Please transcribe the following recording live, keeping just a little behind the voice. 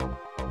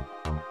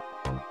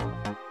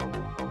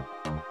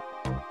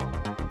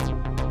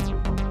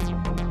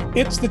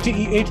It's the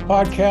TEH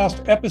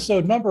Podcast,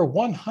 episode number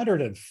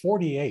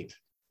 148.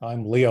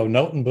 I'm Leo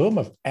Notenboom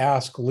of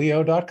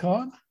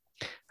AskLeo.com.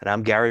 And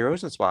I'm Gary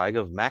Rosenzweig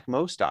of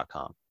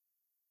MacMost.com.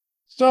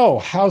 So,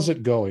 how's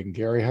it going,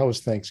 Gary? How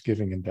was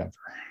Thanksgiving in Denver?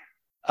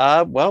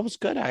 Well, it was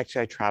good.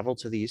 Actually, I traveled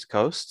to the East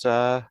Coast,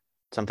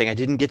 something I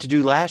didn't get to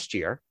do last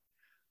year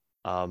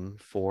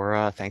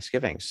for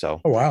Thanksgiving. So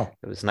Oh, wow.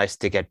 it was nice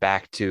to get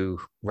back to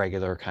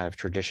regular kind of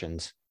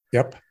traditions.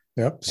 Yep.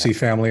 See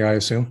family, I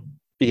assume.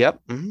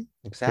 Yep. Very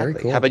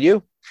Exactly. cool. How about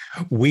you?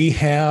 We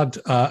had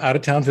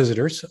out-of-town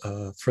visitors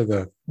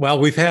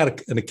we've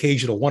had an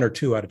occasional one or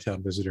two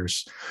out-of-town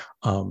visitors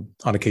on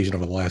occasion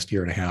over the last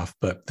year and a half,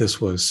 but this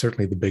was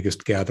certainly the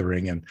biggest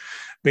gathering. And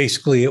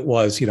basically it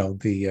was,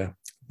 the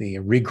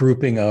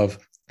regrouping of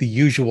the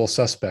usual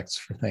suspects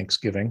for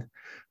Thanksgiving,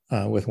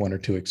 with one or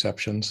two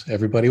exceptions.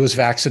 Everybody was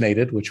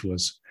vaccinated, which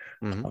was,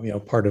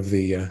 part of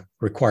the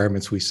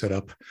requirements we set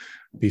up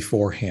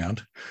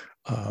beforehand.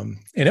 And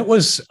it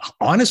was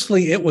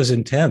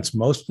intense,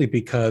 mostly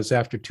because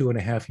after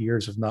 2.5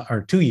 years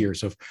of 2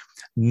 years of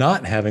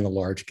not having a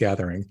large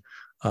gathering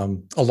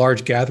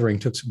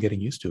took some getting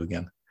used to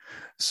again.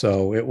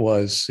 So it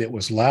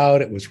was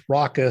loud, it was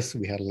raucous,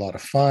 we had a lot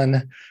of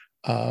fun,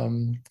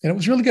 and it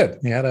was really good.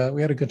 We had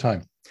a good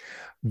time.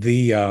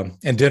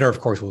 And dinner, of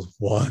course, was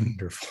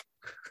wonderful.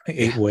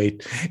 Ate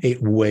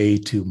way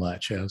too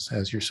much,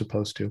 as you're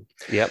supposed to.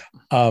 Yep.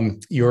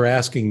 You were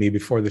asking me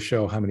before the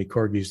show how many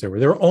corgis there were.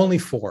 There were only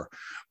 4.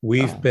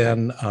 We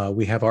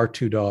have our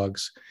 2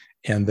 dogs,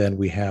 and then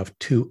we have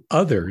 2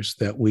 others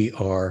that we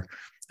are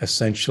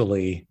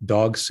essentially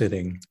dog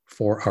sitting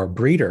for our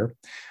breeder,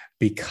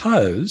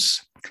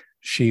 because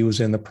she was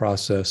in the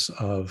process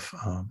of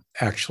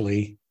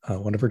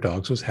one of her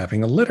dogs was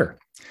having a litter.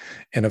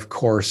 And of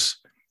course,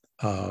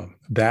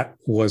 that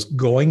was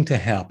going to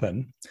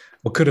happen.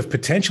 What could have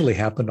potentially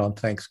happened on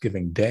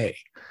Thanksgiving Day.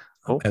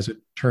 As it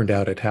turned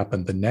out, it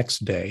happened the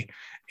next day.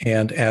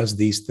 And as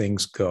these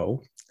things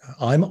go,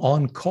 I'm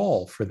on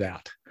call for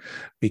that,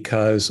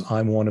 because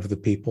I'm one of the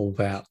people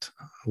that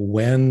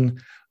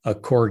when a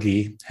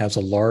corgi has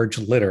a large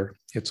litter,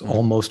 it's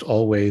almost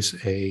always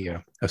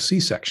a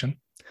C-section.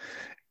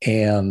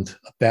 And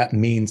that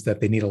means that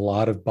they need a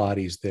lot of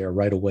bodies there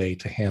right away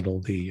to handle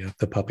the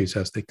puppies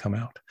as they come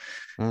out.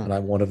 And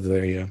I'm one of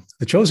the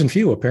chosen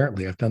few,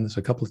 apparently. I've done this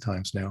a couple of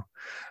times now.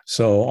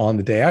 So on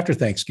the day after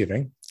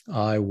Thanksgiving,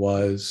 I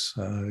was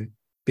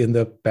in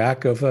the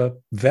back of a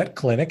vet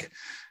clinic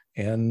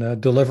and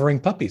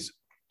delivering puppies,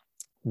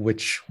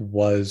 which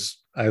was,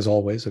 as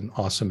always, an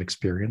awesome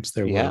experience.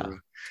 There were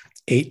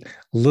 8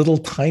 little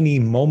tiny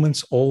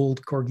moments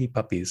old corgi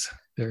puppies.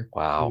 They're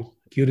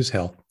cute as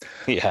hell.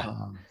 Yeah.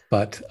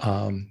 That's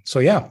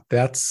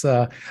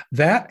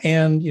that.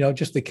 And,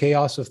 just the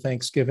chaos of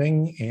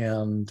Thanksgiving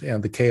and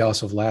the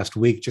chaos of last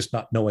week, just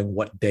not knowing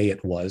what day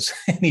it was,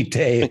 any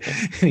day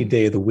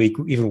of the week,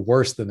 even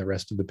worse than the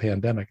rest of the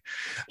pandemic,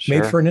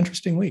 made for an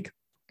interesting week.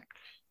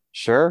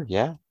 Sure.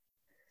 Yeah.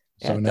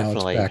 So now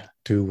definitely. It's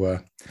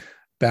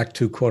back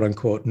to quote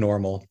unquote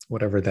normal,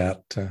 whatever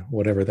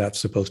that's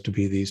supposed to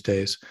be these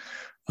days.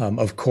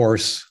 Of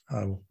course,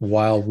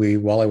 while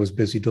I was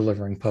busy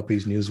delivering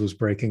puppies, news was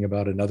breaking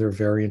about another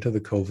variant of the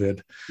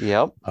COVID.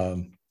 Yep.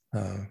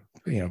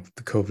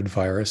 The COVID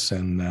virus,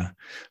 and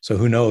so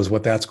who knows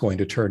what that's going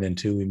to turn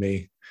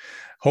into.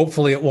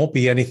 Hopefully, it won't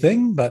be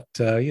anything, but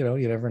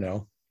you never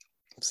know.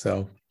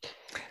 So,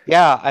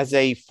 yeah, as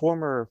a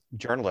former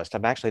journalist,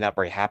 I'm actually not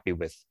very happy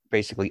with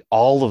basically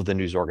all of the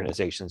news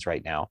organizations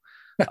right now,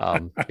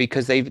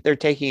 because they're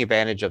taking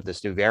advantage of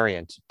this new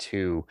variant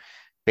to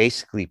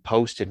basically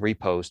post and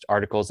repost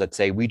articles that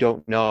say we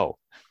don't know,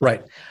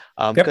 right?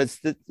 Because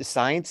the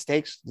science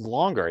takes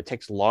longer. It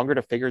takes longer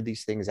to figure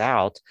these things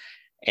out,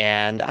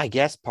 and I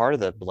guess part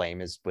of the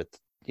blame is with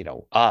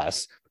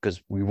us,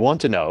 because we want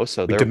to know.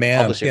 So they're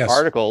publishing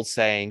articles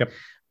saying,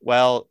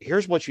 well,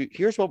 here's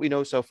what we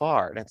know so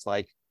far, and it's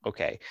like,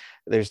 okay,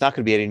 there's not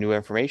going to be any new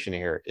information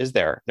here, is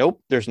there?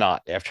 Nope, there's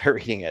not. After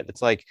reading it,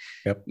 it's like,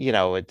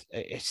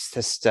 it's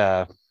just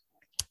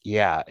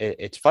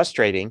it's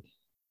frustrating.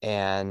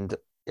 And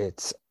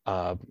it's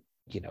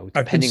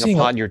depending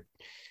upon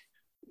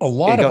a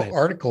lot of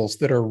articles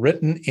that are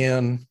written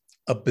in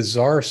a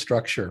bizarre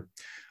structure.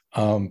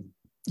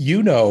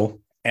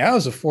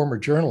 As a former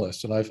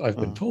journalist, and I've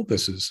been told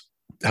this is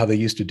how they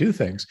used to do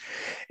things,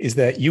 is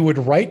that you would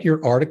write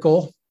your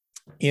article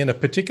in a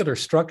particular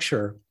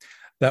structure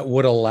that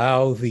would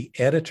allow the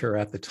editor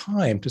at the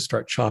time to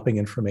start chopping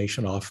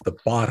information off the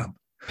bottom.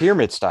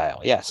 Pyramid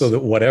style, yes. So that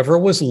whatever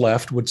was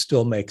left would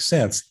still make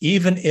sense.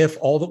 Even if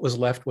all that was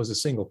left was a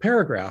single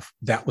paragraph,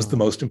 that was the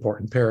most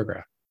important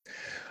paragraph.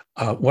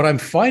 What I'm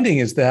finding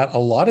is that a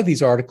lot of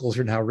these articles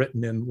are now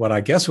written in what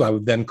I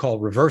would then call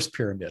reverse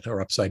pyramid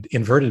or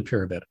inverted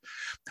pyramid,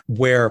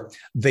 where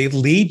they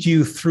lead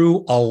you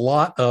through a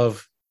lot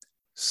of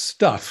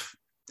stuff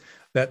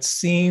that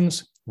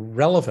seems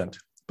relevant,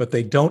 but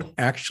they don't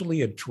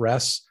actually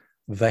address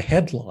the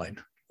headline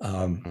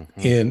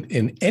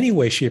in any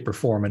way, shape, or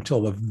form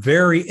until the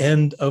very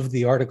end of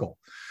the article.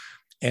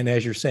 And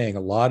as you're saying,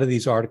 a lot of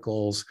these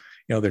articles,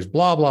 there's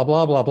blah, blah,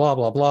 blah, blah, blah,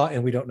 blah, blah,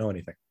 and we don't know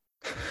anything.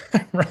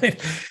 Right.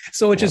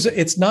 So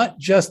it's not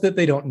just that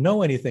they don't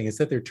know anything, it's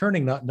that they're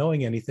turning not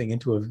knowing anything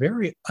into a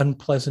very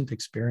unpleasant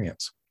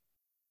experience.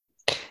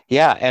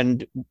 Yeah.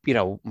 And,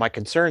 my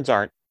concerns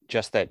aren't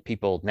just that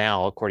people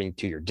now, according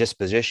to your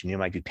disposition, you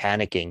might be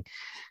panicking,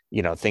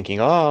 thinking,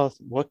 oh,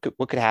 what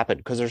could happen?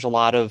 Because there's a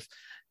lot of,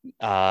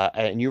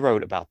 and you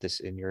wrote about this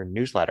in your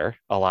newsletter,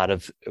 a lot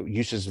of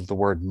uses of the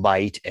word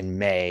might and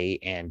may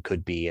and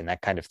could be and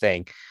that kind of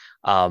thing,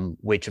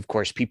 which of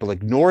course people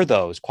ignore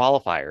those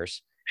qualifiers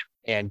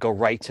and go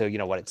right to,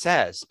 what it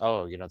says.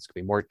 Oh,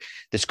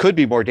 this could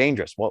be more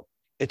dangerous. Well,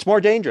 it's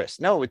more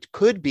dangerous. No, it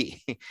could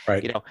be,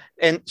 right.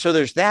 And so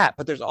there's that,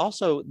 but there's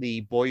also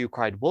the boy who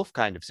cried wolf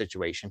kind of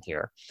situation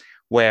here,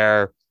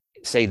 where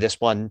say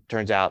this one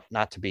turns out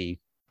not to be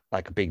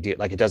like a big deal,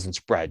 like it doesn't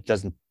spread,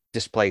 doesn't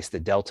displace the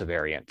Delta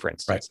variant, for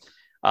instance.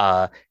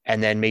 Right.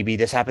 And then maybe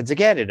this happens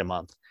again in a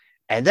month.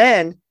 And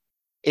then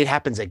it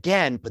happens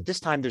again, but this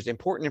time there's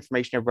important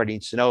information everybody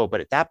needs to know.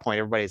 But at that point,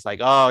 everybody's like,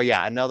 oh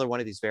yeah, another one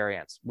of these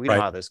variants. We know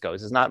how this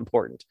goes. It's not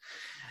important.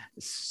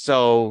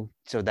 So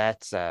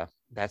that's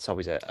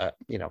always a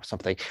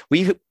something.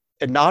 We've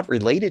not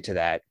related to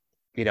that.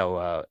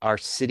 Our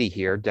city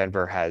here,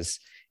 Denver, has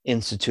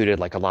instituted,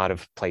 like a lot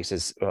of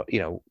places,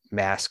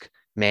 mask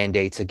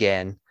mandates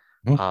again,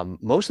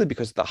 mostly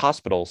because the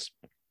hospitals,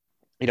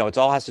 it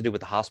all has to do with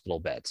the hospital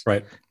beds.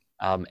 Right.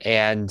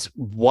 And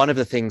one of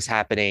the things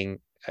happening,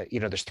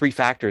 there's three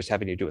factors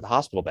having to do with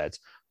hospital beds.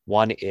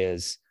 One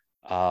is,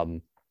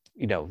 new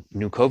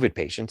COVID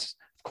patients,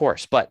 of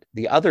course, but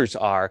the others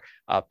are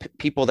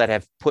people that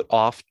have put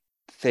off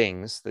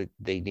things that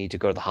they need to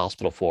go to the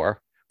hospital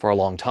for a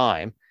long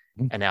time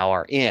and now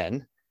are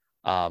in.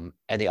 And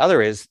the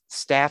other is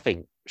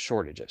staffing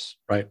shortages.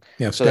 Right.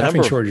 Yeah. So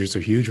staffing shortages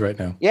are huge right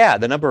now. Yeah.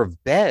 The number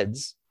of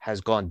beds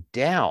has gone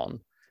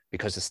down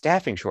because of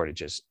staffing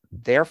shortages.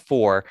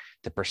 Therefore,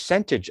 the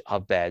percentage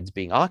of beds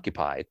being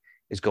occupied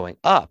is going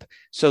up.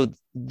 So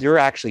there are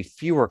actually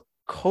fewer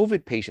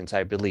COVID patients,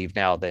 I believe,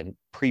 now than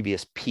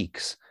previous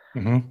peaks.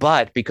 Mm-hmm.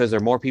 But because there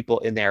are more people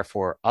in there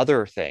for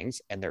other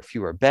things and there are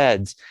fewer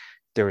beds,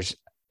 there's,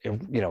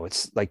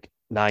 it's like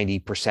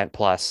 90%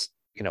 plus,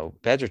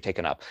 beds are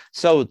taken up.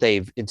 So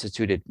they've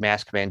instituted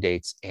mask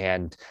mandates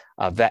and,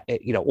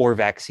 or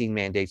vaccine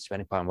mandates,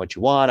 depending upon what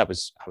you want. I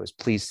was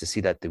pleased to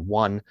see that the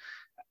one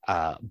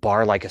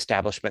bar-like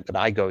establishment that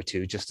I go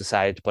to just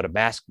decided to put a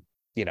mask,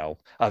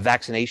 a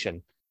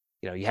vaccination,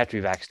 you have to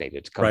be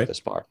vaccinated to come to this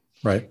bar,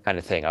 right? Kind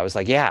of thing. I was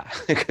like, yeah,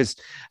 because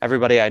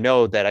everybody I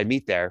know that I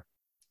meet there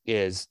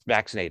is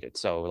vaccinated.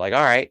 So like,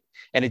 all right.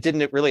 And it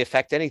didn't really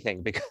affect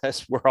anything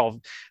because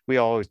we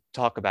always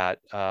talk about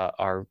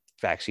our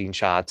vaccine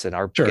shots and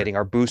our getting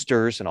our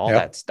boosters and all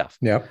that stuff.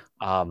 Yeah.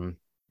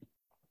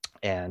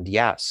 And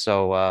yeah,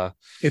 so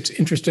it's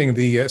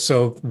interesting.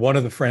 So one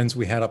of the friends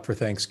we had up for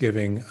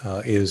Thanksgiving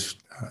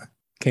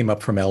came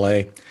up from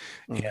LA,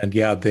 and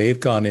yeah, they've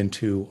gone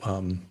into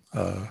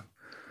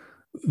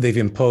they've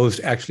imposed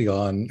actually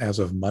on, as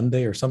of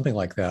Monday or something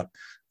like that,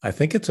 I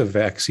think it's a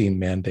vaccine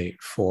mandate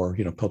for,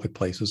 public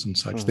places and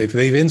such. Mm-hmm.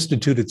 They've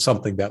instituted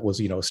something that was,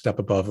 a step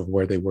above of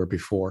where they were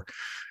before.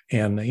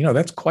 And,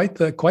 that's quite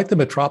the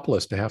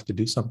metropolis to have to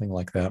do something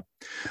like that.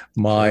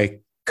 My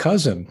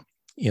cousin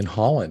in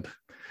Holland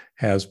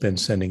has been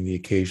sending the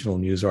occasional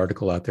news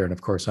article out there. And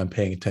of course, I'm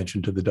paying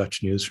attention to the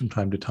Dutch news from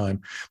time to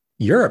time.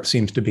 Europe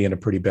seems to be in a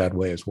pretty bad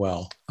way as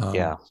well,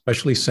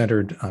 especially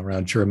centered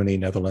around Germany,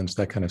 Netherlands,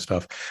 that kind of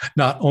stuff.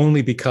 Not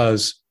only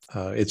because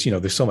it's,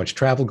 there's so much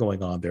travel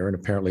going on there, and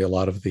apparently a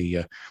lot of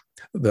the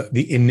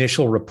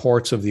initial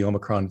reports of the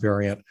Omicron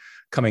variant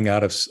coming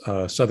out of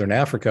Southern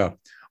Africa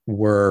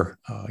were,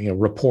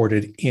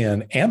 reported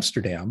in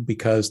Amsterdam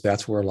because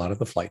that's where a lot of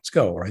the flights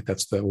go, right?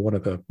 That's one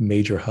of the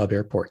major hub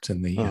airports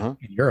in in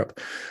Europe.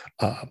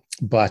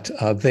 But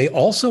they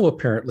also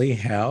apparently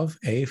have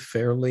a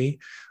fairly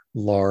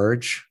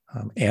large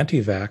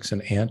anti-vax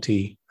and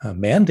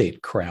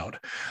anti-mandate crowd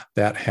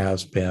that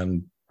has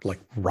been like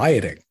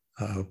rioting.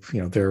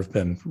 There have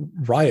been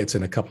riots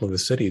in a couple of the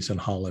cities in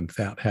Holland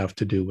that have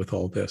to do with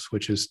all this,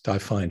 which is, I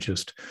find,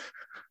 just,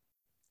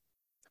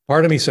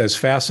 part of me says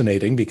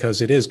fascinating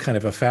because it is kind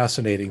of a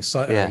fascinating,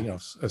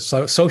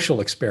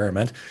 social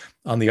experiment.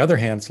 On the other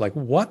hand, it's like,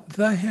 what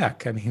the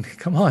heck? I mean,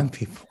 come on,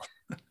 people.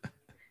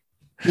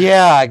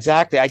 Yeah,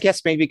 exactly. I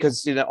guess maybe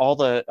because all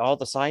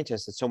the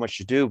scientists had so much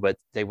to do, but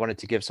they wanted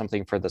to give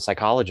something for the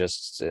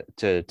psychologists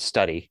to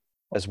study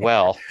as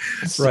well.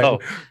 So, right.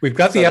 We've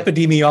got the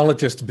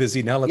epidemiologist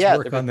busy now. Let's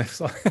work on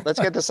this. Let's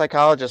get the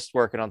psychologists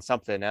working on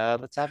something.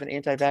 Let's have an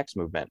anti-vax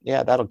movement.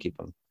 Yeah, that'll give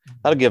them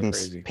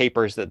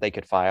papers that they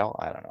could file.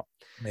 I don't know.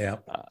 Yeah.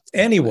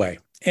 Anyway,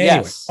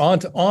 yes. on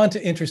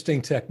to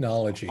interesting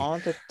technology.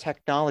 On to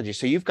technology.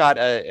 So you've got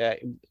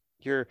an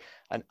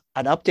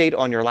update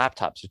on your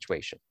laptop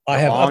situation. I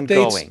have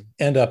ongoing updates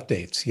and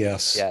updates.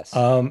 Yes. Yes.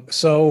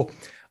 So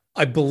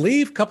I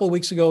believe a couple of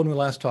weeks ago when we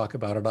last talked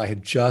about it, I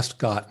had just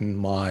gotten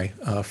my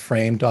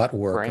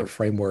Frame.work or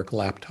Framework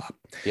laptop.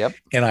 Yep.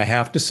 And I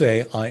have to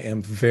say, I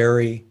am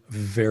very,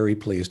 very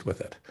pleased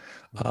with it.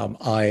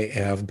 I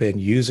have been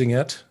using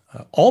it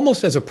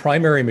almost as a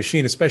primary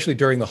machine, especially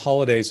during the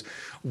holidays,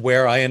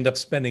 where I end up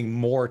spending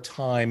more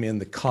time in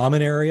the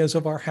common areas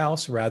of our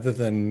house rather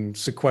than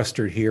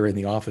sequestered here in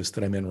the office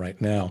that I'm in right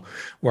now,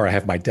 where I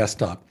have my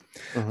desktop.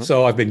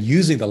 So I've been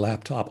using the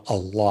laptop a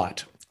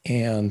lot.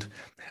 And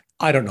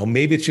I don't know,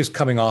 maybe it's just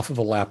coming off of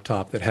a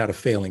laptop that had a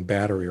failing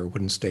battery or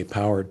wouldn't stay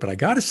powered. But I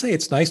got to say,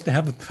 it's nice to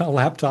have a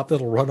laptop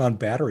that'll run on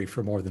battery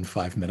for more than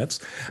 5 minutes.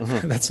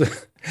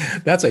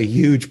 That's a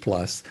huge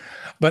plus.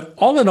 But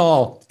all in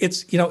all,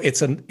 it's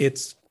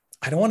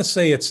I don't want to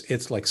say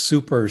it's like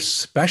super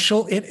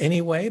special in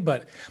any way,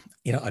 but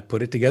I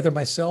put it together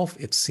myself.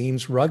 It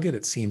seems rugged.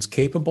 It seems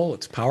capable.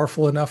 It's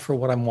powerful enough for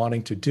what I'm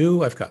wanting to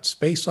do. I've got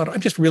space on it. I'm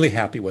just really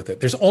happy with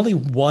it. There's only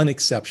one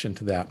exception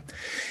to that.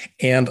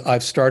 And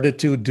I've started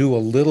to do a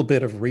little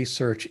bit of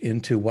research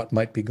into what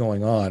might be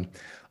going on,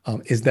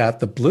 is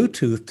that the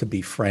Bluetooth, to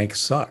be frank,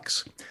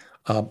 sucks.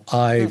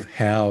 I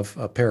have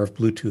a pair of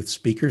Bluetooth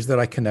speakers that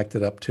I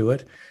connected up to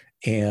it,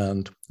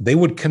 and they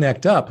would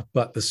connect up,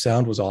 but the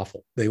sound was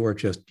awful. They were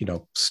just,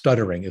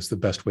 stuttering is the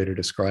best way to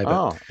describe it.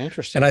 Oh,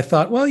 interesting. And I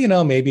thought, well,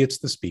 maybe it's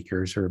the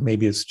speakers, or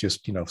maybe it's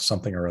just,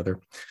 something or other.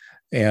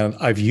 And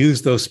I've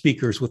used those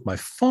speakers with my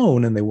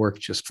phone and they work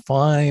just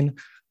fine.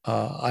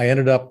 I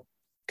ended up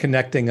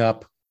connecting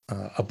up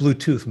a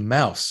Bluetooth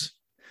mouse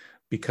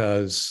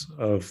because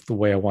of the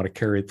way I want to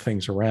carry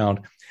things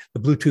around.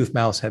 The Bluetooth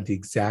mouse had the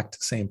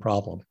exact same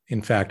problem.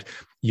 In fact,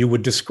 you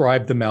would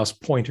describe the mouse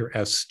pointer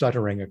as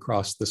stuttering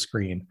across the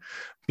screen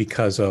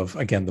because of,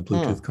 again, the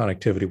Bluetooth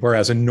connectivity,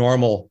 whereas a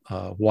normal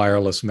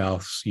wireless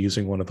mouse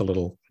using one of the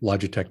little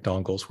Logitech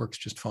dongles works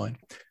just fine.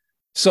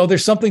 So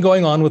there's something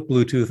going on with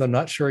Bluetooth. I'm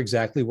not sure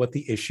exactly what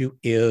the issue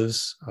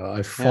is.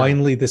 I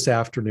finally this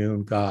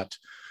afternoon got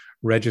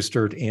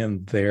registered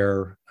in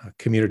their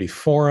community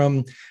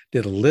forum,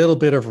 did a little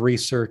bit of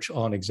research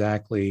on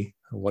exactly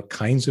what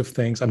kinds of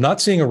things. I'm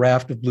not seeing a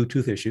raft of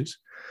Bluetooth issues,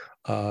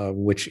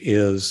 which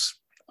is,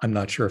 I'm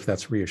not sure if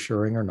that's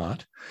reassuring or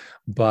not,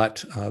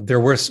 but there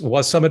was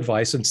some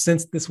advice. And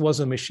since this was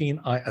a machine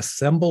I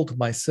assembled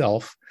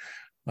myself,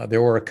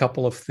 there were a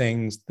couple of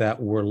things that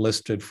were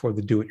listed for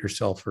the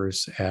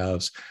do-it-yourselfers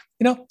as,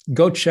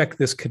 go check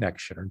this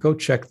connection, or go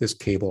check this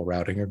cable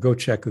routing, or go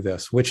check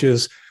this, which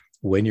is,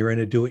 when you're in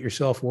a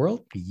do-it-yourself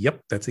world,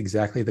 yep, that's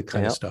exactly the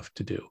kind of stuff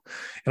to do.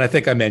 And I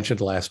think I mentioned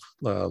last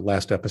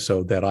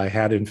episode that I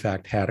had, in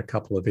fact, had a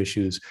couple of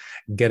issues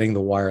getting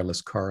the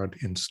wireless card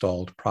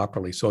installed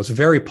properly. So it's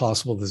very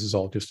possible this is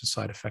all just a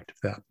side effect of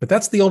that. But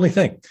that's the only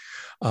thing.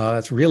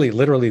 That's really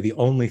literally the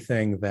only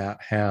thing that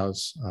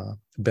has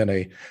been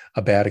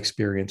a bad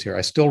experience here.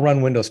 I still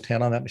run Windows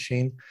 10 on that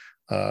machine,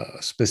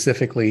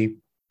 specifically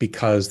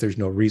because there's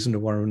no reason to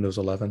run Windows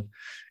 11.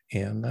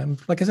 And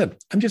like I said,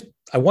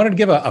 I wanted to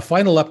give a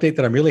final update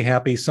that I'm really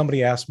happy.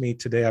 Somebody asked me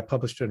today, I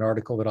published an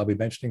article that I'll be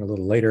mentioning a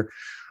little later.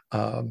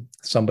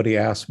 Somebody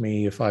asked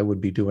me if I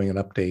would be doing an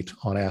update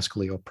on Ask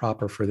Leo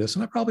proper for this,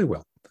 and I probably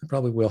will. I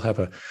probably will have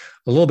a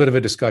little bit of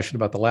a discussion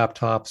about the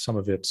laptop, some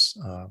of its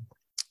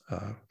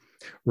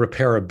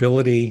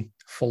repairability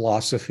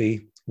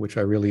philosophy, which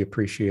I really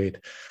appreciate.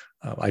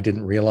 I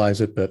didn't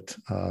realize it, but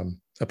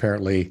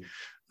apparently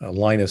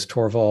Linus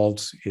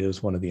Torvalds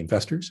is one of the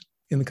investors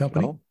in the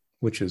company,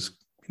 which is,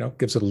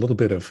 gives it a little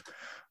bit of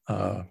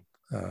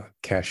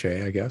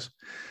cachet, I guess.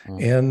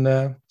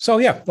 And so,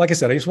 yeah, like I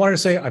said, I just wanted to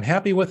say I'm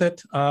happy with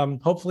it.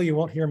 Hopefully you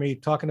won't hear me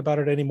talking about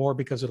it anymore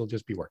because it'll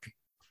just be working.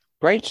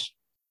 Great.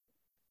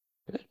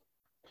 Good.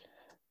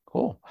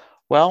 Cool.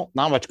 Well,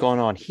 not much going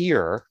on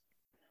here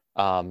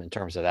in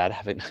terms of that. I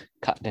haven't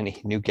gotten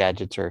any new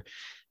gadgets or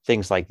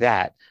things like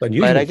that. But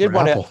I did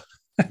want to.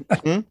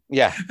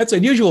 Yeah, that's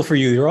unusual for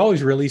you. You're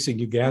always releasing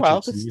new gadgets.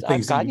 Well,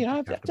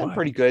 I've done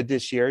pretty good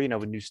this year,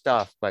 with new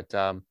stuff. But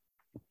there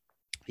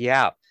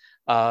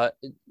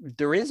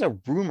is a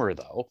rumor,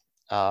 though,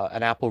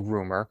 an Apple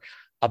rumor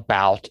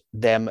about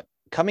them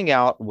coming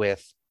out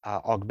with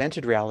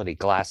augmented reality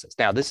glasses.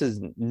 Now, this is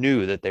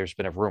new that there's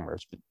been a rumor.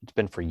 It's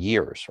been for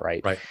years,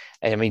 right? Right.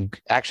 I mean,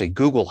 actually,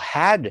 Google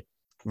had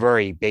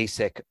very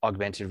basic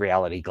augmented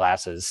reality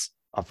glasses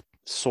of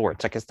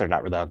sorts. I guess they're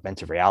not really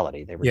augmented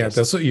reality. They were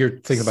that's what you're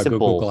thinking about.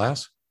 Google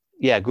Glass.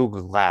 Yeah,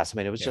 Google Glass. I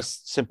mean, it was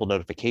just simple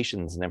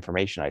notifications and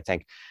information, I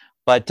think.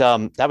 But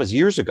that was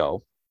years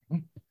ago,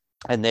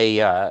 and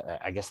they,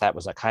 I guess that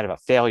was a kind of a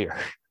failure.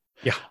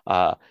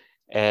 Yeah.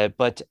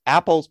 But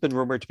Apple's been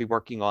rumored to be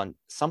working on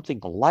something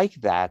like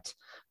that.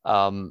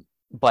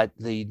 But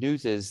the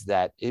news is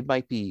that it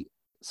might be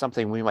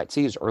something we might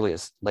see as early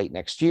as late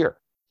next year.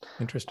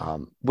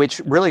 Interesting. Which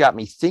really got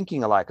me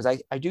thinking a lot,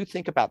 because I do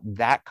think about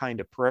that kind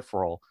of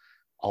peripheral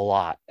a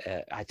lot.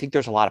 I think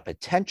there's a lot of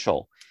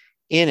potential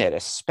in it,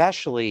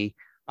 especially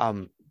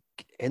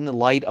in the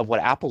light of what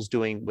Apple's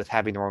doing with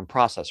having their own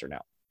processor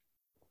now.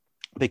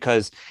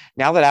 Because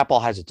now that Apple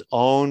has its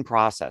own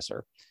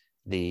processor,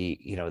 the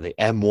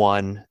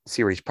M1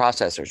 series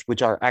processors,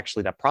 which are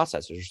actually not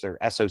processors, they're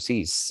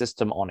SoCs,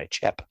 system on a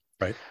chip.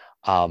 Right.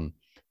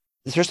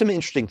 There's some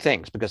interesting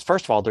things because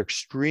first of all, they're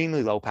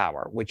extremely low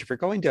power, which if you're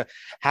going to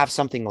have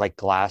something like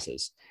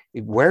glasses,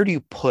 where do you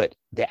put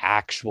the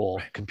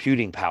actual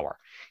computing power?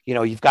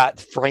 You've got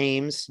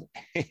frames,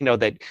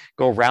 that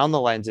go around the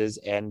lenses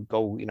and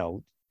go,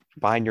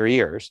 behind your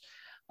ears.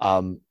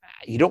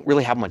 You don't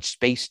really have much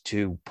space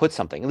to put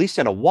something, at least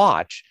in a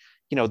watch.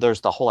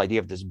 There's the whole idea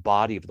of this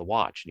body of the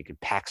watch and you can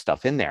pack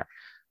stuff in there.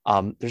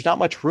 There's not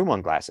much room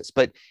on glasses,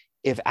 but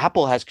if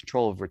Apple has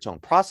control over its own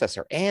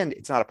processor, and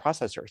it's not a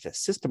processor, it's a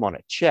system on a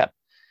chip.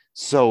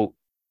 So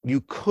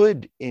you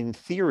could, in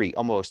theory,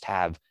 almost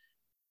have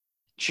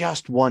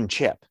just one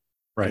chip,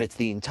 right? And it's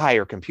the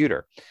entire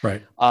computer,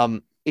 right?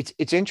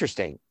 It's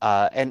interesting,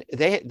 and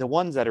the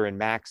ones that are in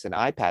Macs and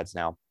iPads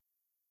now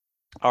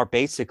are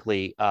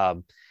basically,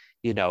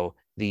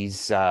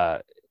 these,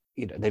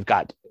 they've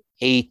got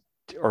 8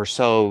 or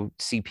so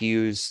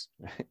CPUs,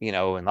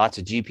 and lots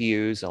of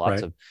GPUs and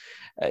lots of,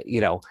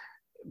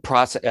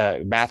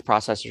 math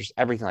processors,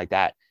 everything like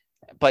that.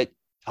 But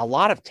a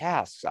lot of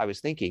tasks I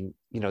was thinking,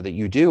 that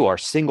you do are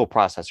single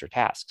processor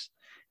tasks.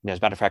 As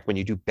a matter of fact, when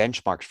you do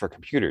benchmarks for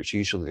computers,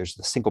 usually there's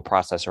the single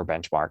processor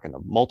benchmark and the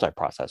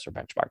multi-processor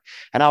benchmark.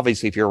 And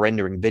obviously, if you're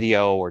rendering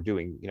video or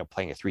doing,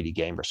 playing a 3D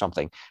game or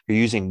something, you're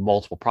using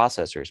multiple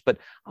processors. But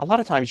a lot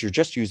of times you're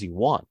just using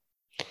one.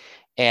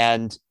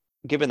 And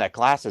given that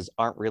glasses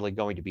aren't really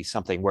going to be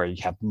something where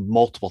you have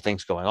multiple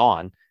things going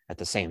on at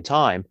the same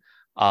time,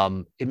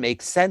 it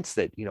makes sense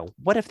that,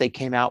 what if they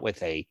came out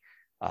with a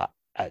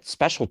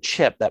special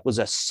chip that was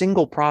a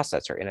single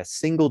processor in a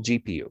single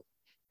GPU?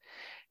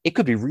 It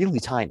could be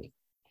really tiny,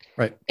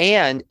 right?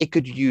 And it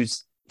could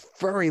use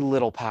very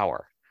little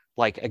power,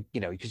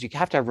 because you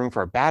have to have room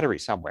for a battery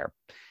somewhere.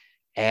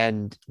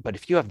 But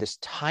if you have this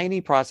tiny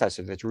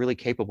processor that's really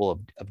capable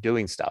of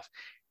doing stuff,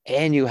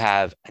 and you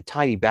have a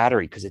tiny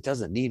battery because it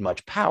doesn't need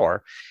much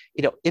power,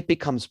 it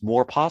becomes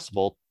more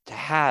possible to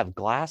have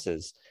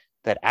glasses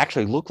that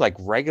actually look like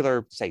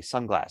regular, say,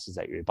 sunglasses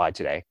that you buy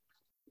today.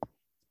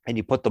 And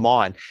you put them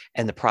on,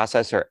 and the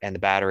processor and the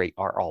battery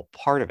are all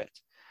part of it.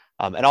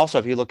 And also,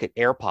 if you look at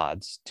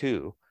AirPods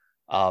too,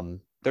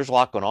 there's a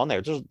lot going on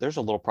there. There's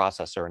a little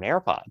processor in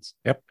AirPods.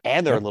 Yep.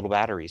 And there are little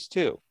batteries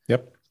too.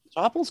 Yep.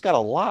 So Apple's got a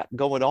lot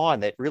going on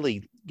that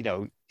really,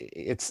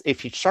 it's,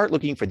 if you start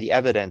looking for the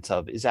evidence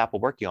of, is Apple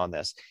working on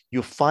this,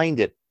 you'll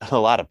find it in a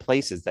lot of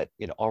places that,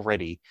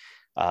 already,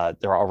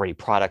 there are already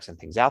products and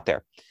things out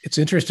there. It's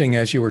interesting,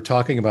 as you were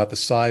talking about the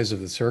size of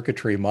the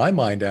circuitry, my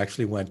mind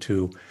actually went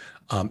to,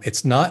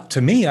 it's not,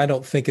 to me, I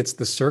don't think it's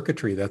the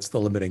circuitry that's the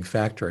limiting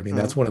factor. I mean,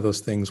 that's one of those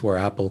things where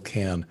Apple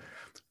can,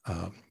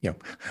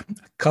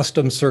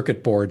 custom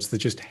circuit boards that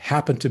just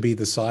happen to be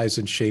the size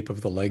and shape of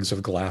the legs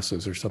of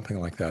glasses or something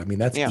like that. I mean,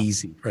 that's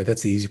easy, right?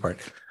 That's the easy part.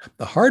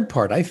 The hard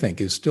part, I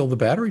think, is still the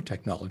battery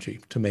technology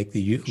to make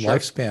the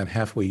lifespan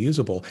halfway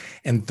usable.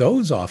 And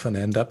those often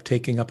end up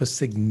taking up a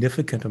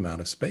significant amount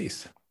of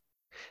space.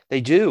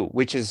 They do,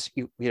 which is,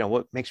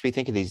 what makes me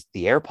think of the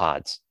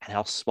AirPods and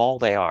how small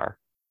they are.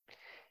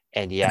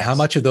 And how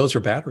much of those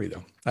are battery,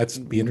 though?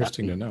 That'd be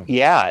interesting to know.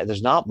 Yeah,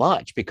 there's not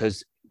much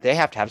because they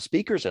have to have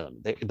speakers in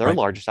them. Their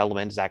largest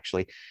element is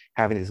actually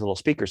having these little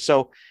speakers.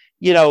 So,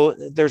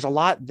 there's a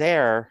lot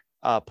there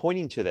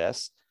pointing to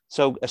this.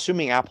 So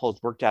assuming Apple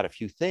has worked out a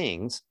few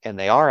things and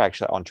they are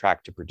actually on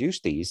track to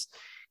produce these,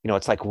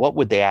 it's like, what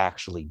would they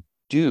actually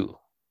do?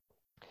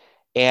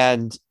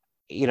 And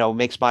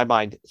makes my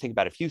mind think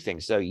about a few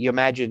things. So you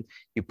imagine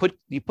you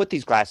put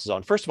these glasses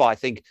on. First of all, I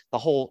think the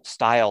whole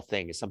style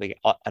thing is something,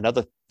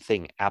 another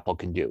thing Apple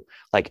can do.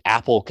 Like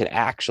Apple can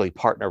actually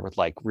partner with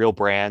like real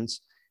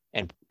brands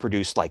and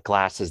produce like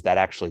glasses that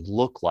actually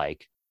look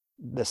like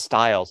the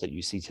styles that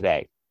you see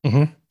today.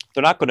 Mm-hmm.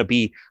 They're not going to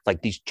be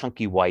like these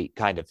chunky white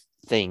kind of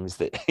things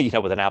that,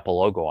 with an Apple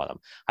logo on them.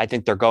 I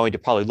think they're going to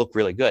probably look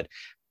really good.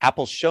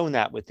 Apple's shown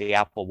that with the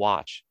Apple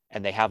Watch.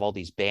 And they have all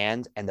these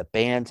bands, and the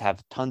bands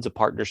have tons of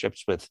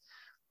partnerships with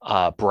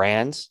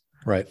brands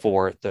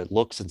for the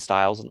looks and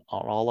styles on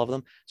all of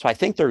them. So I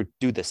think they're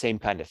do the same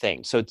kind of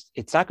thing. So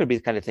it's not going to be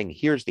the kind of thing.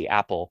 Here's the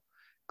Apple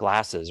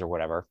glasses or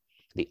whatever,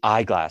 the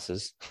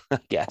eyeglasses, I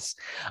guess.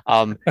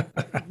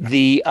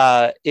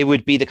 It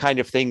would be the kind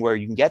of thing where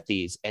you can get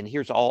these, and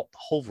here's a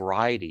whole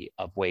variety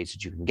of ways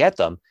that you can get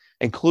them,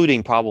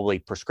 including probably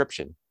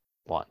prescription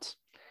ones.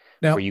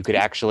 Now, where you could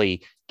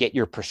actually get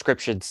your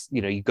prescriptions,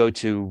 you go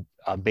to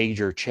a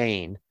major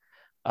chain,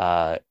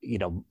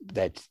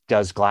 that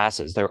does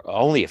glasses. There are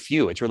only a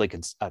few. It's really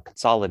a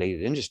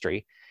consolidated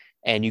industry,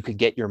 and you could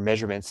get your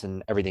measurements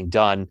and everything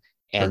done.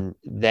 And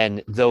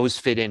then those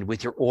fit in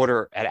with your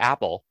order at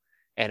Apple,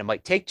 and it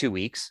might take 2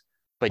 weeks,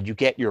 but you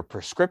get your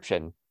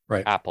prescription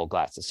Apple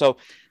glasses. So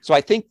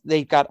I think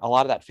they've got a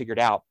lot of that figured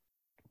out.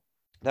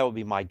 That would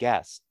be my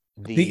guess.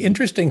 The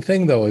interesting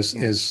thing, though,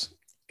 is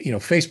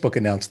Facebook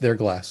announced their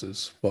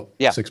glasses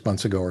 6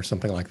 months ago or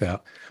something like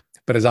that.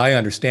 But as I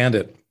understand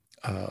it,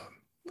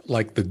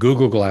 like the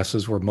Google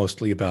glasses were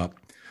mostly about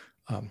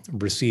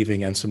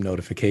receiving and some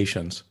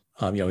notifications.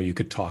 You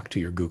could talk to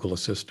your Google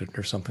Assistant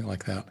or something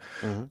like that.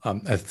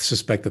 Mm-hmm. I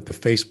suspect that the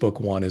Facebook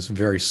one is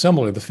very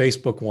similar. The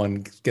Facebook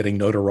one is getting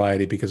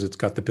notoriety because it's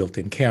got the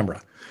built-in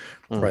camera,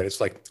 right?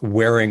 It's like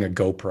wearing a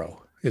GoPro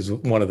is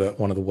one of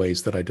the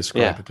ways that I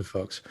describe it to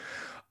folks.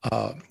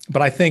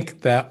 But I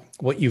think that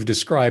what you've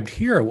described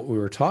here, what we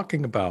were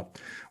talking about,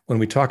 when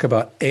we talk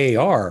about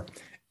AR,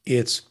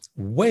 it's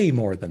way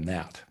more than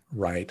that,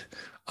 right?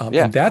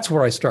 And that's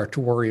where I start to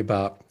worry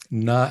about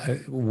not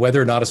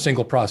whether or not a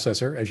single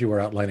processor, as you were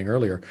outlining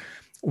earlier,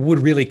 would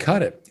really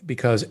cut it,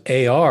 because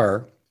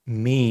AR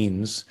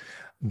means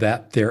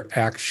that they're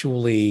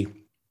actually,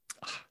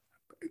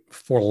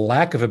 for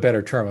lack of a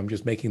better term, I'm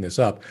just making this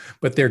up,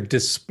 but they're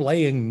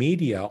displaying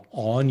media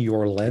on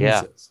your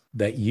lenses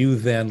that you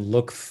then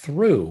look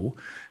through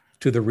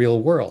to the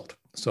real world.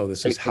 So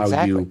this is how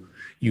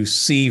you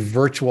see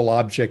virtual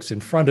objects in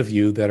front of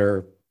you that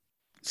are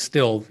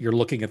still, you're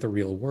looking at the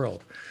real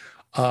world.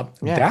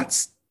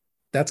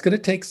 That's going to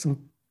take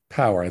some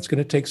power. It's going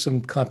to take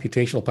some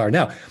computational power.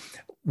 Now,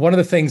 one of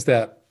the things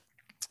that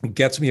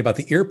gets me about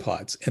the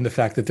earpods and the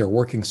fact that they're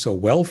working so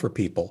well for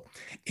people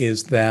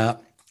is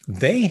that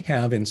they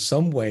have, in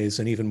some ways,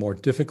 an even more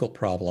difficult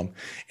problem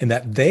in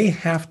that they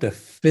have to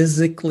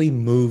physically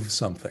move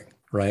something,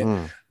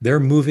 right? They're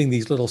moving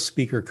these little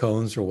speaker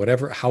cones or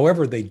whatever,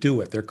 however they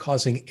do it, they're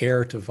causing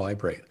air to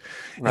vibrate.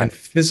 Right. And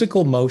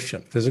physical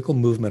motion, physical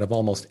movement of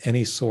almost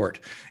any sort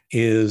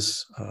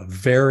is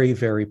very,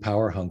 very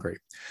power hungry.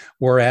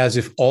 Whereas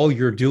if all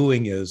you're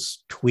doing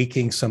is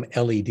tweaking some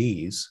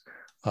LEDs,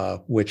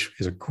 which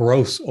is a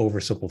gross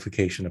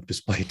oversimplification of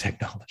display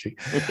technology.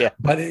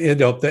 But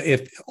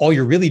if all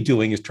you're really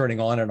doing is turning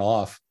on and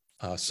off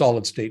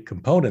solid state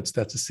components,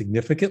 that's a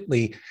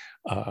significantly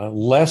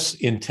less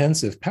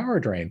intensive power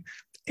drain.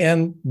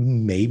 And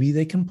maybe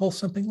they can pull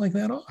something like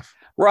that off.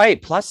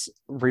 Right. Plus,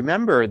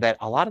 remember that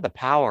a lot of the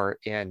power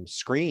in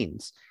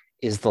screens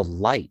is the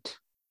light.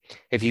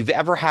 If you've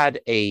ever had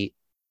a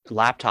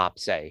laptop,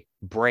 say,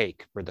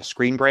 break where the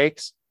screen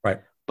breaks,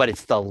 right, but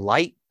it's the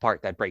light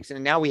part that breaks.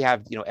 And now we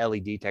have,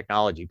 LED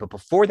technology. But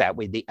before that,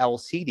 with the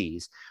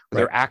LCDs,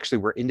 there actually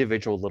were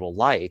individual little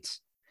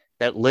lights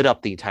that lit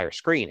up the entire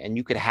screen. And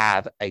you could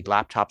have a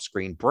laptop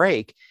screen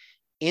break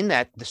in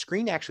that the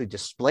screen actually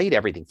displayed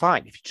everything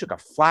fine. If you took a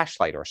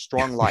flashlight or a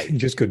strong light you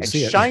just couldn't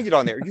see shined it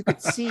on there, you could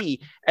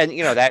see, and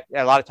that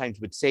a lot of times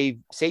would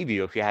save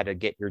you if you had to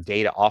get your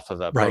data off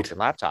of a broken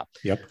laptop.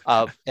 Yep.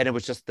 And it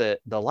was just the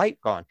light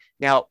gone.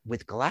 Now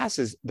with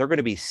glasses, they're going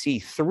to be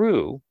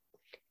see-through,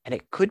 and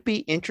it could be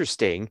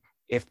interesting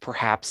if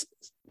perhaps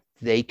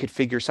they could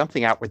figure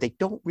something out where they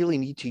don't really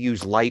need to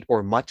use light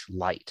or much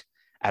light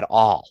at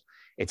all.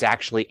 It's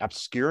actually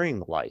obscuring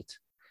the light.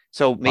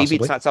 So maybe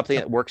it's not something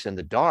that works in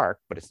the dark,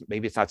 but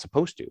maybe it's not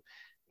supposed to.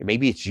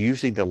 Maybe it's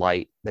using the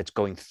light that's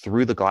going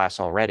through the glass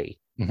already.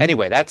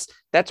 Anyway, that's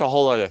a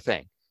whole other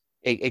thing.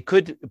 It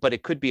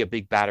could be a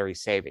big battery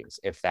savings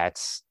if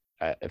that's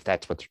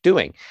what they're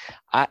doing.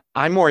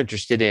 I'm more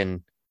interested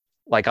in,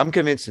 I'm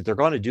convinced that they're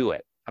going to do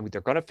it. I mean,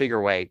 they're going to figure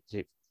a way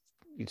to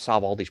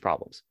solve all these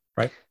problems.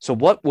 Right. So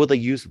what will they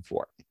use them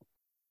for?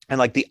 And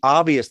the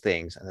obvious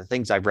things, and the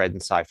things I've read in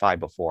sci-fi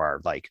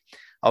before are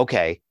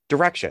okay,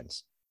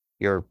 directions.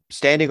 You're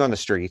standing on the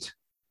street,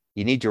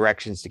 you need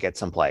directions to get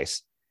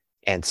someplace,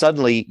 and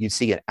suddenly you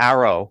see an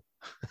arrow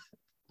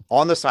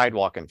on the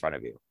sidewalk in front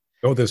of you.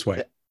 Go this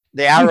way.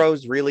 The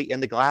arrow's really in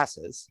the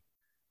glasses,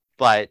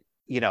 but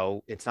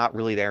it's not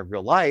really there in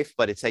real life,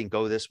 but it's saying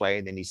go this way,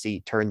 and then you see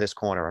turn this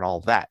corner and all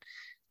of that.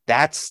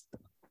 That's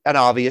an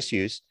obvious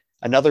use.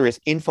 Another is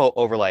info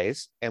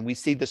overlays, and we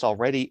see this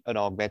already in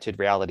augmented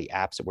reality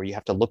apps where you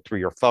have to look through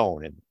your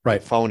phone, and the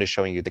phone is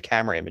showing you the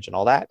camera image and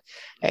all that,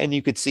 and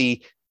you could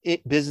see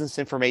business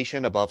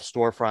information above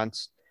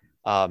storefronts.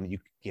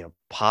 You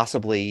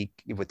possibly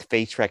with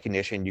face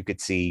recognition, you could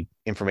see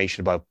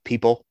information about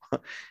people,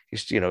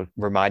 just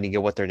reminding you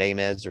what their name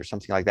is or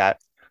something like that,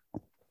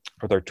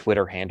 or their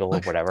Twitter handle or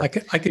whatever. I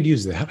could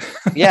use that.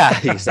 Yeah,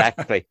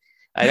 exactly.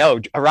 I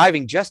know,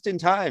 arriving just in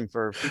time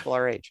for people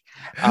our age.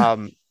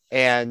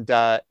 And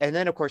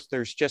then of course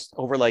there's just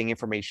overlaying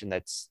information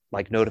that's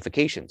like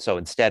notifications. So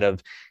instead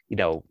of,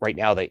 right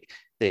now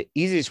the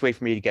easiest way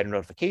for me to get a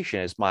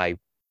notification is my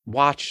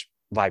watch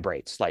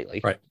vibrates slightly,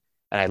 right,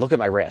 and I look at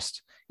my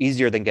wrist.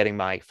 Easier than getting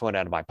my phone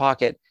out of my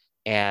pocket,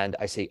 and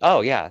I see,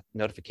 oh yeah,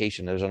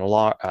 notification. There's an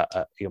alarm,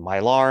 my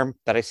alarm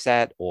that I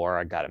set, or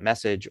I got a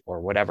message, or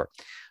whatever.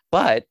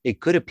 But it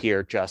could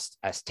appear just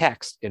as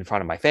text in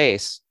front of my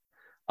face,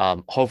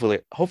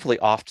 hopefully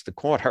off to the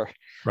corner,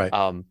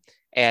 right,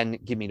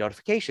 and give me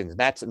notifications.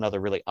 That's another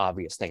really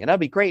obvious thing, and that'd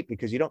be great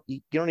because you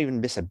don't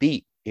even miss a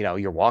beat.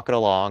 You're walking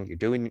along, you're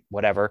doing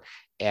whatever,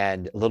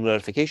 and a little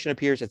notification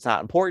appears. It's not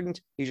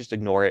important. You just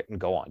ignore it and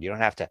go on. You don't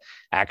have to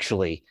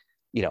actually,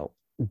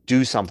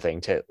 do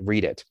something to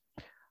read it.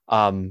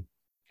 And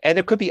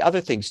there could be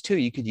other things too.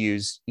 You could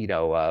use,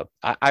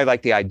 I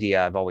like the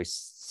idea I've always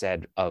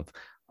said of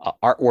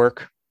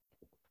artwork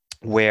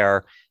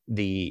where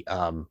the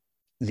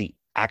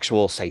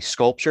actual, say,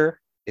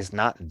 sculpture is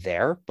not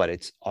there, but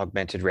it's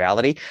augmented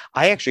reality.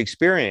 I actually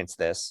experienced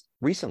this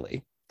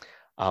recently,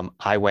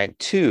 I went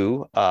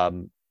to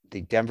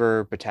the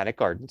Denver Botanic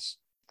Gardens,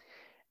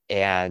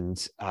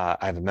 and I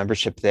have a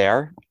membership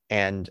there.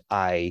 And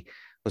I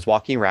was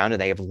walking around,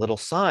 and they have little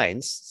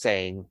signs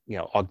saying,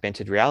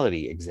 augmented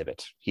reality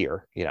exhibit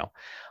here,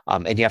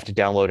 and you have to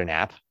download an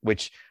app,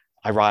 which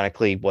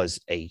ironically was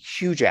a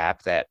huge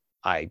app that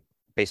I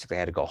basically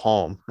had to go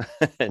home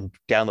and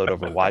download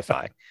over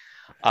Wi-Fi.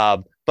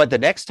 But the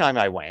next time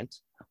I went,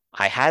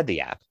 I had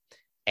the app.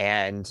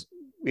 And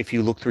if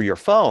you look through your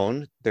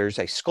phone, there's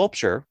a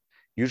sculpture,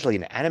 usually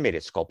an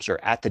animated sculpture,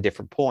 at the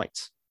different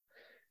points.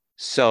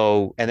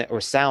 So, and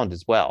or sound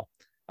as well.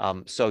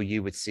 So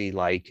you would see,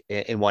 like,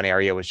 in one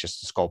area was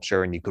just a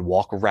sculpture, and you could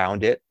walk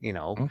around it,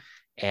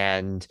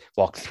 and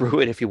walk through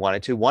it if you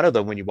wanted to. One of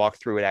them, when you walk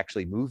through it,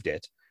 actually moved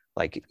it,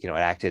 like, it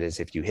acted as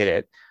if you hit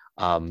it.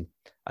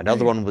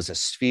 Another one was a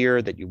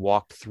sphere that you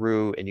walked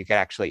through, and you could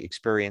actually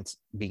experience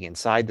being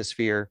inside the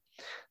sphere.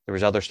 There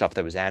was other stuff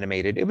that was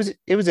animated. It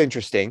was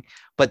interesting,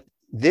 but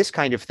this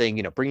kind of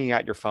thing, bringing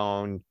out your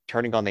phone,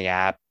 turning on the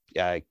app,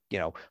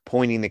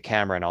 pointing the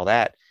camera and all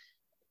that,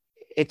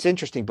 it's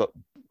interesting. But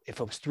if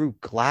it was through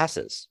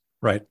glasses,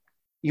 right,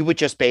 you would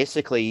just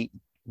basically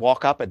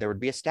walk up and there would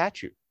be a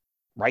statue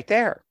right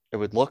there. It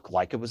would look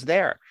like it was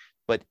there,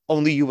 but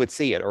only you would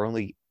see it, or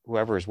only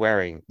whoever is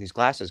wearing these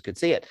glasses could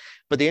see it.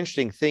 But the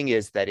interesting thing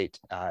is that it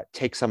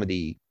takes some of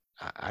the,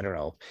 I don't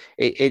know,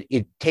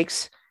 it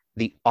takes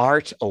the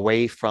art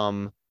away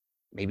from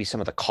maybe some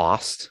of the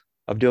cost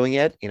of doing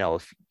it.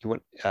 If you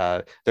want,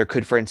 there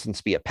could, for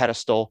instance, be a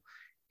pedestal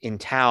in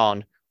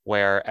town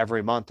where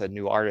every month a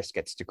new artist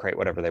gets to create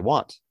whatever they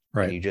want.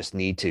 Right. And you just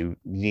need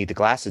the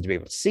glasses to be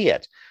able to see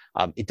it.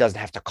 It doesn't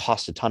have to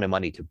cost a ton of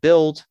money to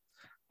build.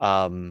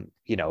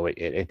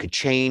 It could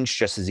change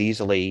just as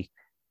easily.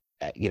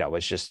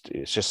 It's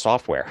just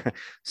software.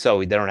 So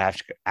they don't have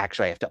to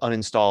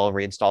uninstall and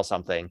reinstall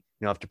something.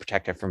 You don't have to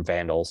protect it from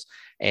vandals.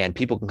 And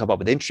people can come up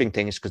with interesting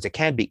things because it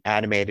can be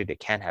animated. It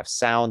can have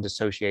sound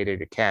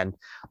associated. It can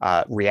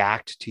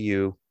react to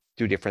you,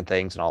 do different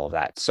things and all of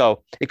that.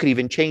 So it could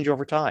even change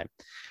over time.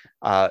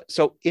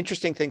 So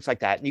interesting things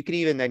like that. And you could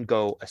even then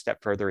go a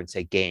step further and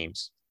say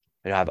games.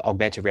 Have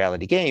augmented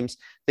reality games,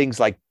 things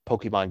like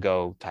Pokemon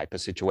Go type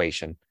of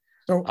situation.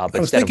 So I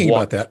was thinking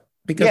about that.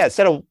 Because,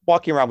 instead of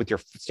walking around with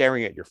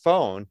staring at your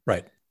phone,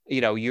 right?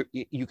 You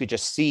could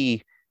just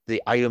see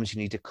the items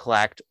you need to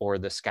collect, or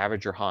the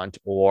scavenger hunt,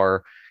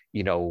 or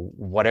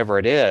whatever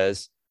it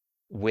is,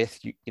 with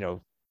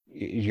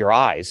your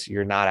eyes.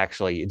 You're not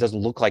actually. It doesn't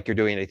look like you're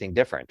doing anything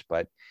different,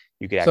 but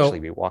you could actually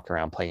be walking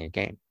around playing a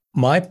game.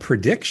 My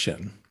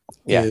prediction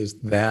is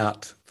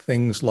that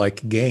things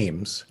like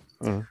games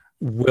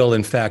will,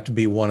 in fact,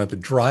 be one of the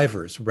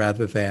drivers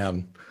rather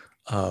than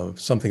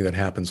something that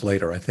happens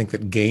later. I think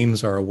that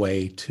games are a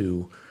way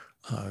to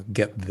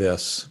get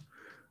this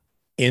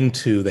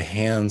into the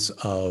hands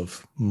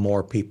of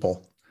more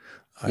people,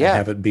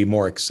 have it be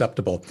more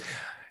acceptable.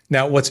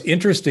 Now, what's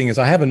interesting is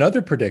I have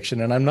another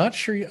prediction, and I'm not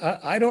sure,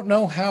 I don't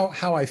know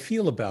how I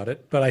feel about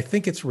it, but I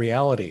think it's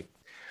reality.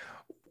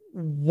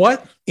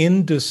 What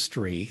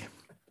industry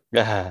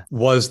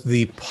was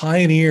the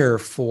pioneer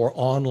for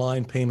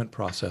online payment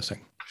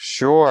processing?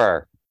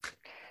 Sure.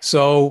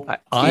 So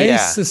I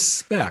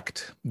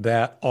suspect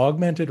that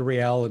augmented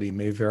reality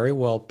may very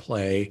well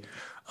play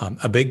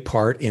a big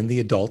part in the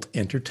adult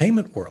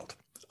entertainment world.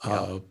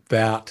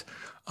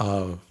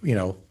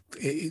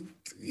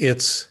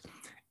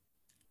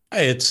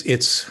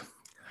 It's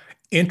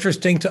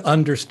interesting to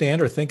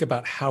understand or think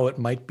about how it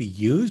might be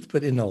used,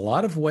 but in a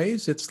lot of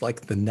ways, it's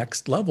like the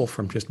next level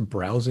from just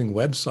browsing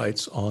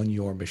websites on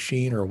your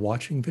machine or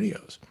watching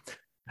videos.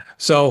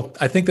 So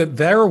I think that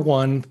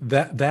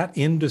that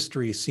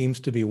industry seems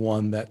to be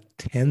one that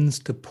tends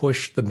to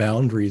push the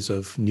boundaries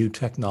of new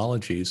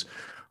technologies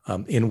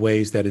in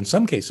ways that in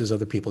some cases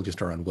other people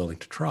just are unwilling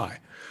to try.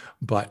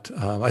 But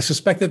I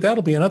suspect that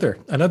that'll be another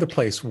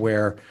place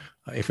where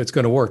if it's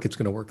going to work, it's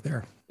going to work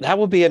there. That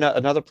will be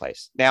another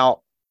place.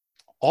 Now,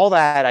 all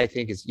that I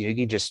think is, you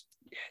can just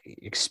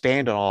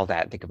expand on all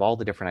that and think of all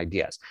the different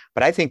ideas.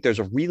 But I think there's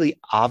a really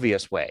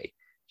obvious way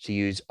to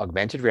use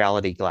augmented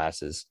reality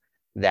glasses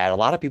that a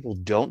lot of people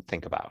don't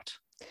think about,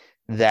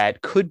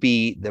 that could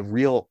be the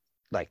real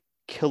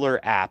killer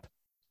app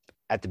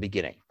at the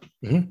beginning.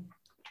 Mm-hmm.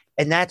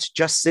 And that's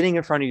just sitting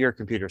in front of your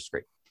computer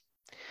screen.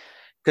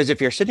 Because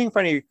if you're sitting in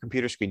front of your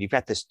computer screen, you've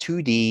got this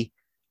 2D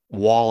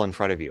wall in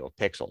front of you of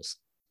pixels.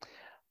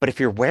 But if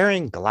you're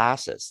wearing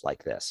glasses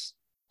like this,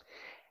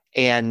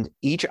 and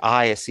each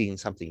eye is seeing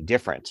something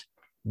different,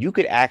 you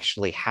could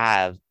actually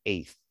have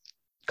a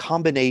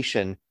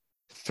combination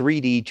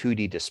 3D,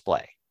 2D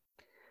display.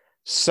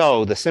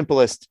 So the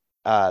simplest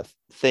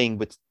thing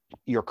with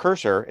your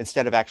cursor,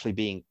 instead of actually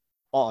being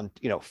on,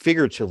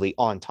 figuratively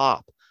on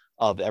top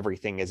of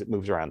everything as it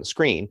moves around the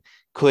screen,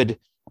 could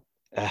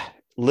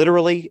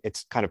literally,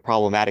 it's kind of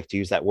problematic to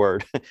use that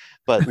word,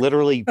 but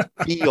literally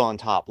be on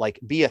top, like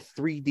be a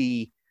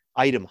 3D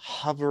item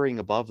hovering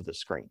above the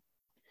screen,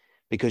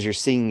 because you're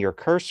seeing your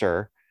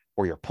cursor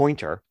or your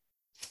pointer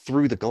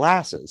through the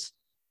glasses.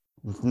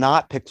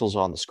 not pixels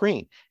on the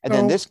screen. And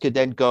then this could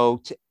then go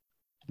to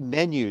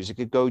menus. It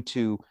could go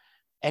to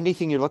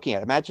anything you're looking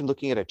at. Imagine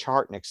looking at a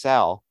chart in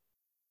Excel,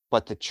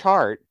 but the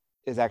chart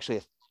is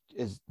actually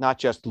is not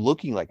just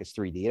looking like it's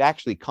 3D. It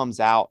actually comes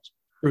out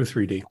through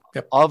 3D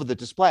of the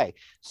display.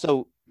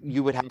 So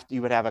you would have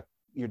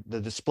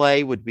the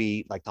display would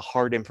be like the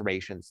hard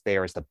information that's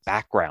there as the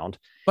background,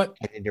 and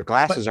then your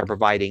glasses are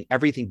providing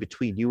everything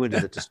between you and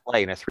the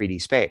display in a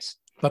 3D space.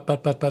 But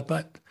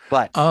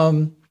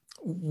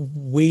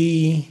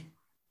we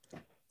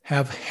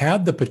have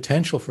had the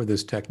potential for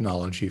this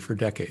technology for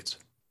decades.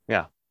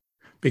 Yeah.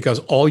 Because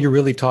all you're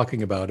really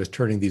talking about is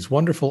turning these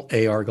wonderful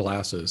AR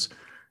glasses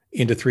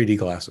into 3D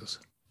glasses,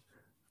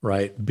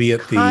 right? Be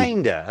it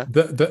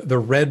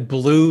the red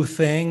blue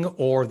thing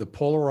or the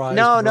polarized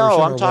version.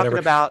 No, I'm talking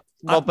about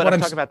I'm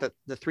talking about the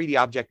 3D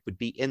object would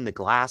be in the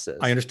glasses.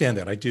 I understand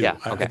that. I do. Yeah,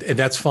 okay. And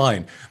that's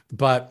fine.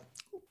 But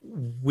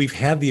we've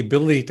had the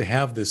ability to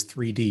have this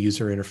 3D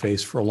user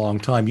interface for a long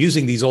time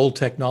using these old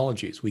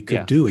technologies. We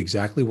could do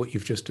exactly what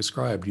you've just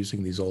described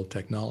using these old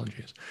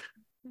technologies.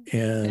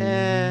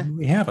 And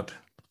we haven't.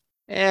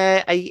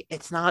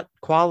 It's not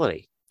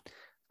quality.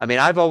 I mean,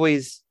 I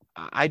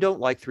don't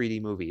like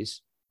 3D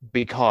movies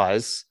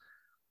because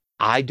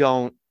I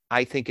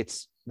think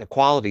the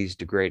quality is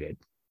degraded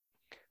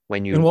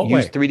when you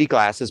use 3D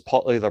glasses,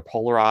 either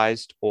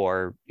polarized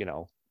or,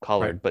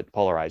 colored, right. But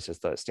polarized is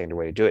the standard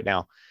way to do it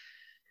now.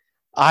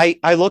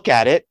 I look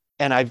at it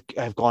and I've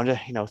gone to,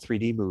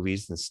 3D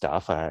movies and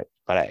stuff,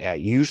 but I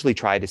usually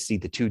try to see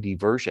the 2D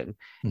version.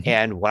 Mm-hmm.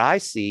 And what I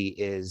see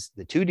is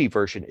the 2D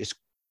version is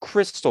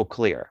crystal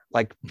clear,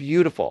 like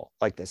beautiful,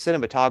 like the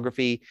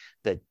cinematography,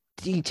 the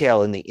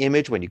detail in the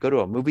image. When you go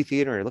to a movie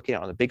theater and you're looking at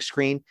it on the big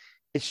screen,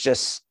 it's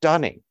just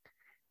stunning.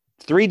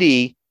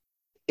 3D,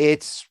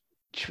 it's,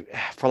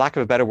 for lack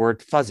of a better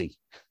word, fuzzy.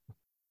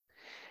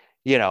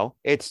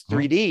 It's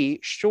 3D,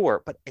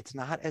 sure, but it's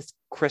not as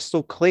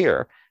crystal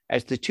clear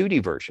as the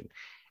 2D version.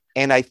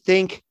 And I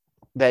think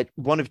that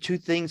one of two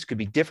things could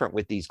be different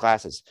with these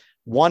glasses.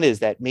 One is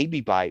that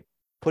maybe by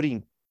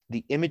putting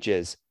the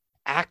images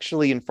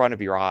actually in front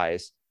of your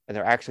eyes, and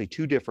they're actually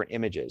two different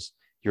images,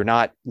 you're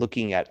not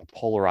looking at a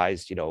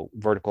polarized,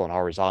 vertical and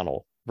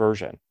horizontal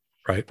version,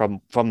 right,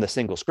 from the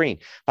single screen.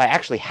 By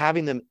actually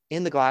having them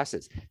in the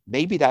glasses,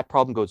 maybe that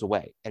problem goes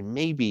away, and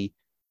maybe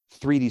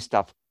 3D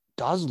stuff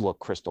does look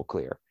crystal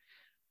clear.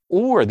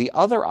 Or the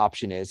other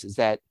option is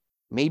that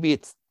maybe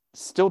it's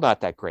still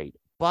not that great,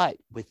 but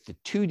with the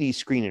 2D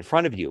screen in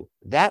front of you,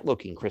 that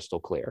looking crystal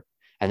clear.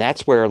 And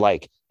that's where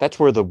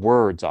the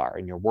words are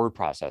in your word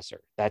processor.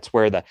 That's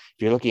where if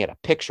you're looking at a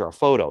picture, a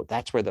photo,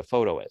 that's where the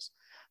photo is.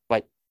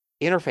 But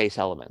interface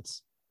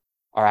elements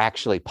are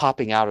actually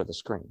popping out of the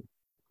screen.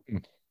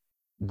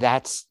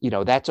 That's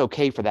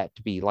okay for that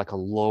to be like a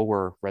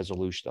lower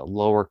resolution, a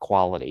lower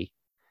quality,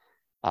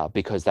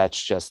 because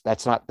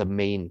that's not the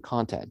main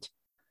content.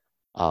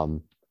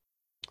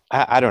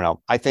 I don't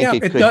know. I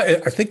think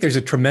I think there's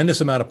a tremendous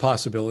amount of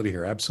possibility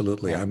here.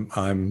 Absolutely.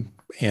 Yeah.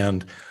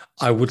 And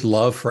I would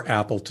love for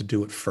Apple to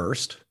do it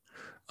first,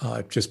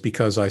 just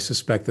because I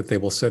suspect that they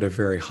will set a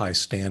very high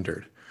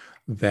standard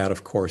that,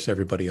 of course,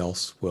 everybody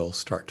else will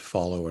start to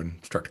follow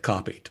and start to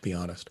copy, to be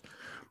honest.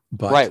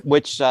 But right,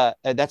 which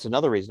that's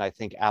another reason I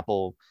think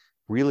Apple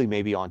really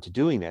may be on to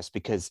doing this,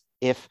 because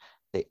if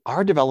they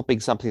are developing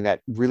something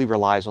that really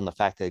relies on the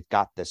fact that they've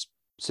got this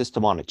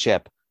system on a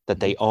chip that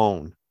they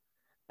own,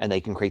 and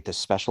they can create this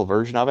special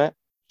version of it,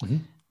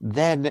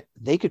 then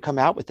they could come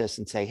out with this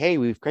and say, hey,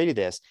 we've created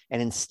this.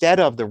 And instead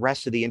of the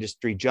rest of the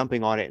industry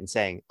jumping on it and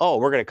saying, oh,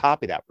 we're going to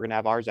copy that, we're going to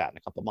have ours out in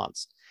a couple of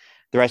months,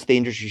 the rest of the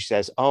industry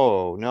says,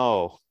 oh,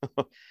 no,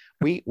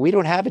 we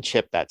don't have a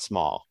chip that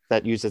small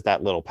that uses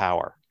that little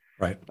power.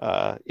 Right.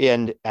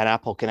 And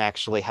Apple can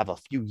actually have a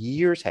few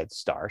years head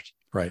start.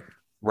 Right.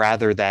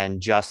 Rather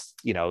than just,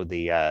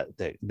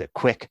 the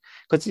quick,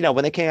 because,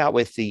 when they came out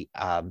with the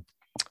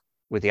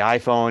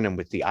iPhone and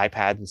with the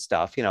iPad and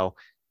stuff,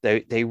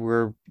 they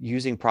were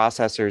using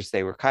processors.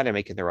 They were kind of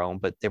making their own,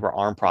 but they were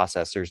ARM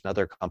processors, and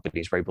other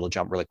companies were able to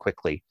jump really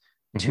quickly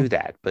to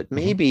that. But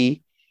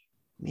maybe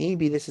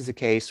this is a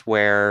case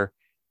where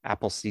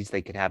Apple sees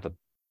they can have a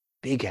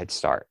big head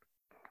start.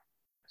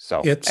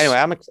 So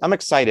anyway, I'm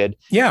excited.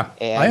 Yeah,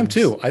 I am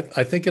too.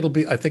 I think it'll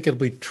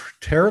be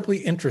terribly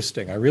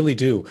interesting. I really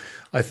do.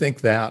 I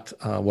think that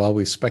while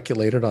we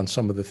speculated on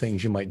some of the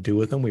things you might do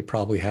with them, we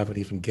probably haven't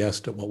even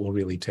guessed at what will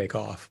really take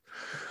off.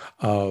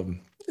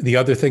 The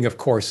other thing, of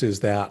course, is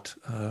that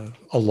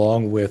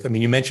along with,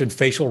 you mentioned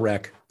facial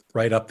rec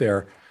right up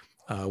there.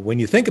 When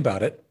you think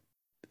about it,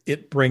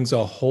 it brings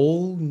a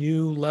whole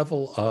new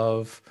level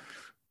of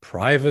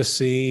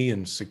privacy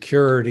and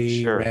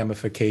security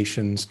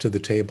ramifications to the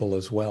table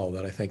as well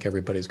that I think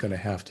everybody's going to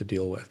have to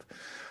deal with.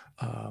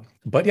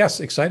 But yes,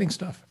 exciting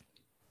stuff.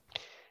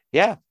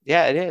 Yeah,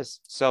 it is.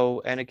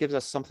 So, and it gives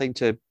us something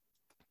to,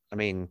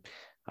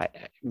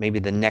 maybe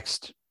the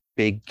next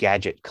big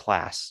gadget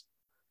class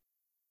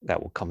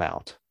that will come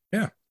out.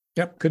 Yeah.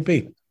 Yep. Could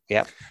be.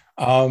 Yep.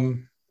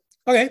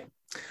 Okay.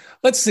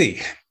 Let's see.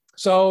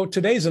 So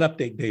today's an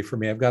update day for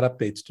me. I've got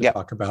updates to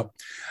talk about.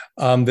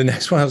 The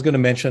next one I was going to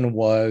mention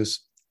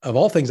was, of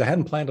all things, I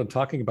hadn't planned on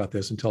talking about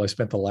this until I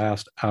spent the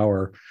last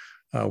hour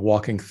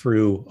walking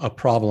through a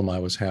problem I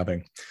was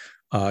having.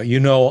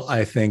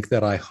 I think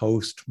that I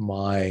host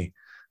my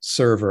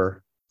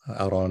server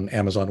out on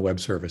Amazon Web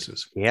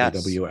Services,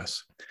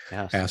 AWS.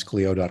 Yes.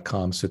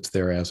 AskLeo.com sits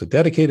there as a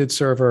dedicated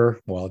server,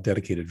 a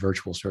dedicated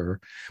virtual server,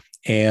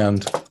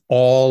 and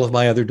all of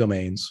my other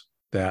domains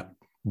that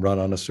run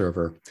on a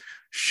server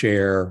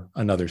share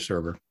another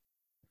server.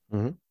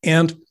 Mm-hmm.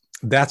 And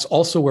that's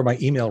also where my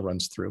email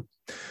runs through.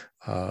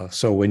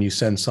 So when you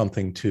send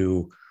something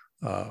to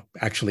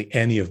actually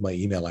any of my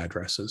email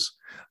addresses,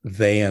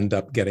 they end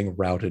up getting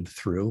routed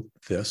through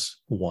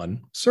this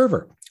one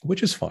server,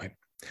 which is fine.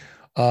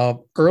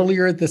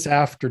 Earlier this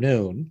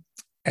afternoon,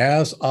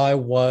 as I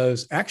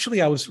was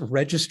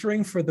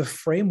registering for the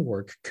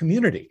Framework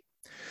community,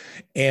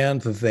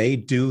 and they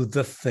do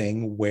the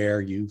thing where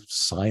you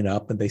sign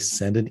up and they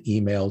send an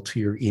email to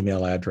your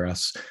email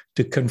address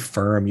to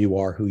confirm you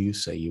are who you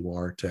say you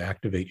are, to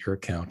activate your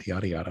account,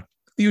 yada, yada,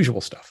 the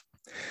usual stuff.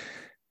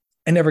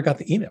 I never got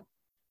the email.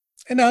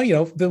 And now,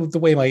 the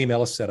way my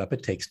email is set up,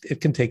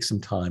 it can take some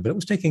time, but it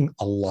was taking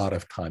a lot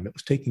of time. It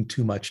was taking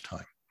too much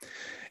time.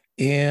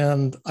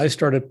 And I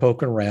started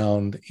poking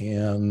around,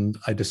 and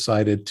I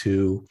decided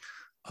to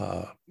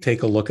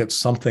take a look at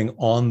something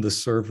on the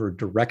server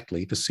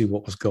directly to see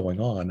what was going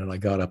on. And I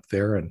got up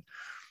there and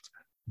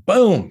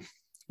boom,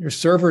 your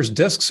server's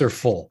disks are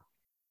full.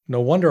 No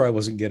wonder I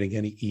wasn't getting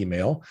any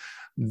email.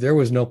 There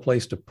was no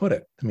place to put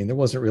it. I mean, there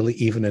wasn't really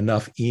even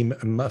enough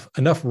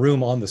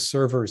room on the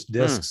server's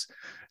disks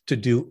to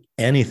do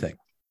anything.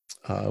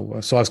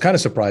 So I was kind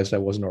of surprised I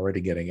wasn't already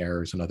getting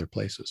errors in other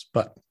places.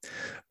 But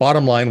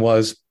bottom line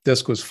was,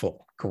 disk was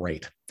full.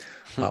 Great.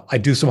 I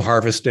do some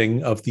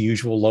harvesting of the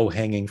usual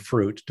low-hanging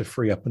fruit to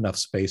free up enough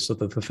space so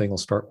that the thing will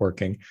start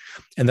working.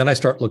 And then I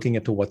start looking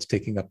into what's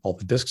taking up all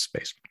the disk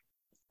space.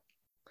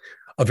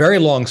 A very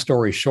long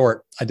story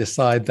short, I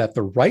decide that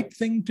the right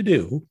thing to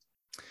do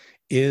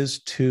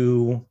is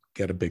to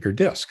get a bigger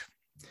disk,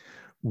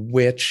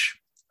 which,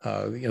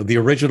 the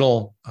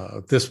original,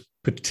 this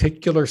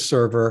particular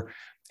server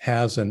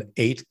has an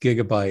 8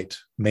 gigabyte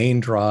main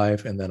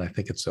drive, and then I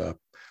think it's a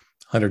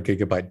 100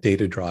 gigabyte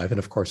data drive. And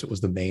of course, it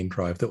was the main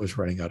drive that was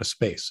running out of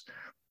space.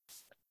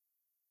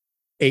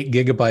 8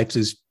 gigabytes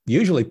is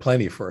usually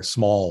plenty for a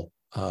small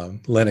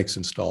Linux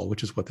install,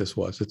 which is what this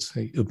was. It's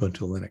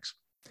Ubuntu Linux.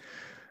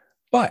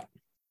 But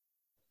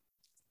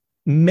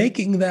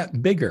making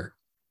that bigger,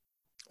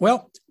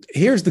 well,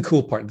 here's the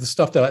cool part. The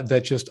stuff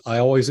that I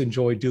always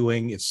enjoy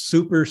doing. It's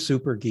super,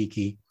 super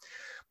geeky.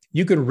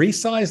 You can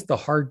resize the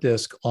hard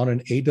disk on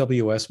an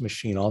AWS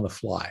machine on the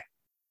fly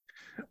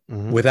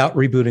without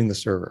rebooting the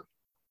server.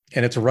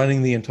 And it's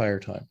running the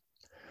entire time.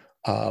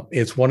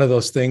 It's one of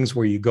those things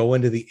where you go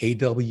into the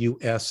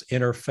AWS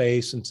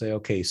interface and say,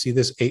 okay, see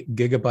this 8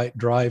 gigabyte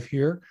drive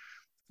here?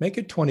 Make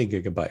it 20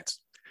 gigabytes.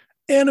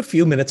 And a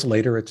few minutes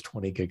later, it's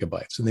 20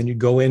 gigabytes. And then you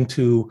go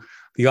into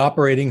the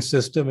operating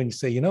system and you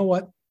say, you know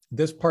what?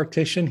 This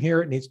partition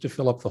here, it needs to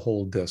fill up the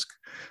whole disk.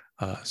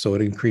 So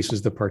it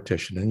increases the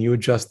partition, and you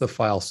adjust the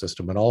file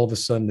system. And all of a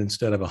sudden,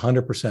 instead of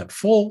 100%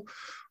 full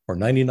or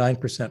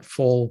 99%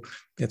 full,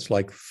 it's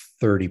like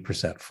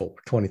 30% full,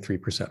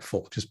 23%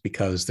 full, just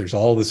because there's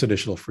all this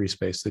additional free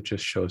space that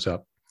just shows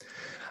up.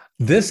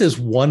 This is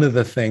one of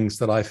the things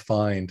that I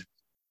find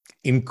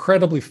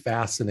incredibly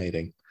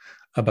fascinating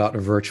about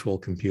virtual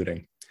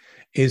computing,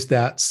 is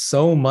that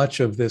so much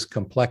of this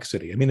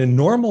complexity, I mean, a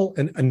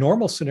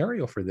normal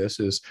scenario for this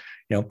is,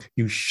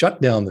 you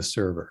shut down the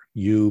server,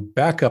 you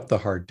back up the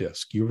hard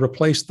disk, you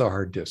replace the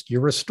hard disk, you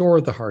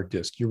restore the hard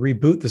disk, you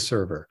reboot the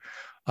server.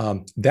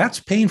 That's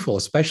painful,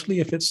 especially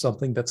if it's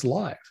something that's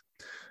live.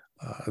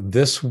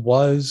 This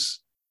was,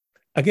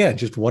 again,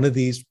 just one of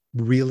these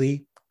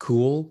really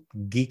cool,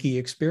 geeky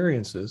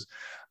experiences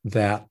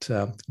that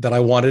I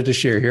wanted to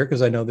share here,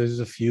 because I know there's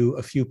a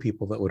few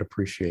people that would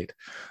appreciate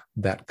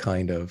that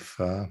kind of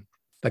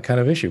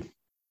issue.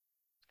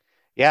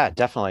 Yeah,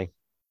 definitely.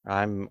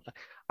 I'm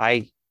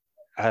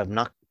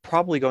not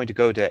probably going to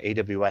go to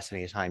AWS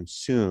anytime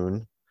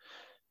soon,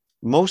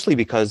 mostly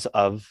because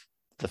of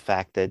the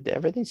fact that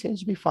everything seems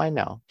to be fine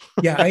now.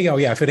 Yeah.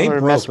 If it ain't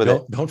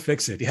broke, don't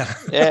fix it. Yeah.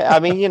 I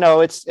mean,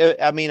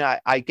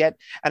 I get,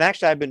 and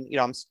actually I've been,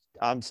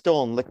 I'm still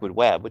on Liquid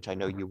Web, which I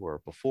know you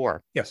were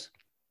before. Yes.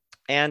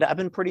 And I've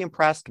been pretty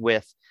impressed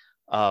with,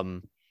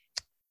 how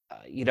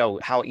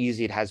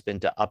easy it has been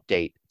to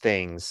update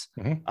things.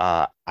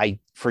 Mm-hmm.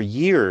 For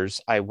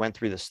years, I went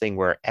through this thing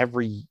where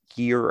every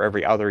year or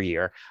every other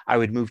year, I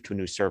would move to a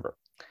new server.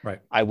 Right.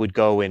 I would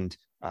go and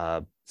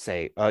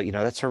say,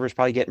 that server's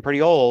probably getting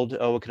pretty old.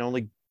 Oh, it can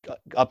only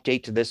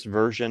update to this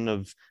version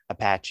of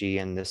Apache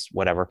and this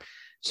whatever.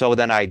 So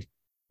then I'd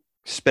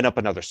spin up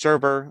another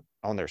server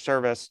on their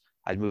service.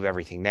 I'd move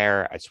everything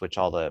there. I'd switch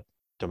all the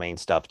domain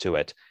stuff to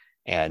it,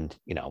 and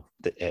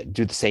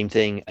do the same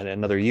thing in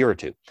another year or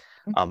two.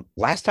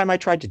 Last time I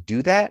tried to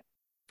do that,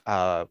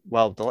 the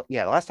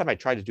last time I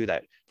tried to do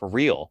that for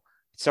real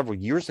several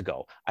years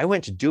ago. I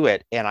went to do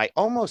it and I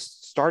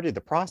almost started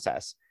the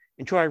process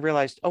until I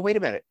realized, oh, wait a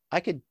minute, I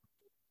could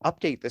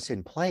update this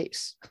in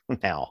place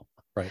now.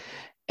 Right.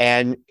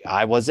 And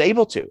I was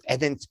able to. And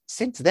then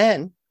since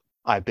then,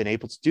 I've been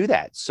able to do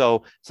that.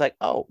 So it's like,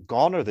 oh,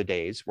 gone are the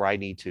days where I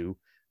need to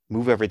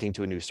move everything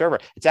to a new server.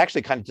 It's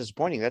actually kind of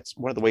disappointing. That's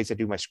one of the ways I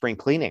do my spring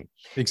cleaning.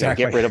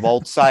 Exactly. Get rid of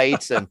old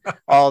sites and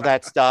all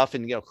that stuff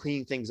and,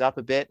 clean things up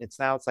a bit. It's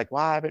like,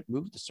 well, I haven't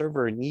moved the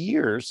server in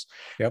years.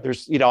 Yep.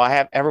 There's, I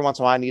have every once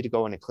in a while I need to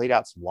go in and clean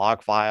out some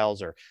log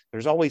files, or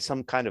there's always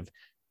some kind of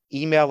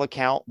email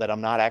account that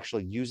I'm not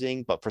actually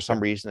using, but for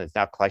some reason it's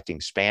now collecting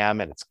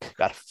spam and it's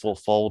got a full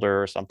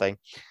folder or something.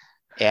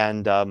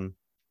 And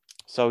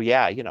so,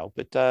 yeah,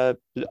 but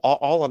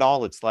all in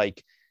all, it's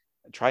like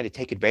trying to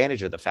take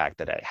advantage of the fact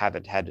that I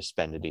haven't had to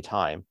spend any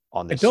time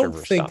on this. I don't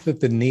think that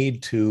the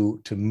need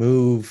to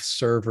move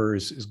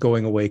servers is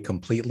going away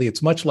completely.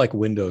 It's much like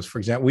Windows. For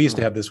example, we used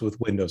to have this with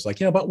Windows, like,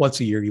 about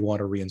once a year you want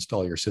to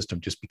reinstall your system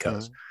just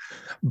because.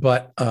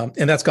 But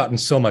and that's gotten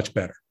so much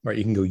better, right?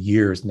 You can go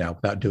years now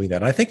without doing that.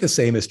 And I think the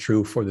same is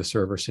true for the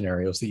server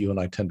scenarios that you and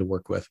I tend to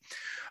work with.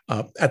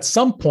 At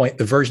some point,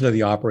 the version of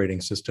the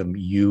operating system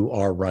you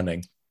are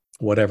running,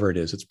 whatever it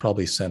is, it's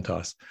probably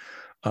CentOS.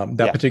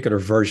 That particular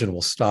version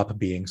will stop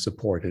being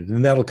supported,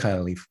 and that'll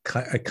kind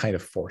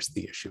of force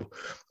the issue.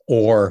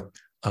 Or,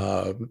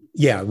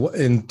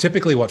 and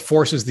typically what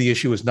forces the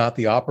issue is not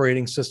the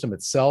operating system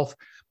itself,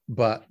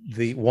 but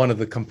one of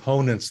the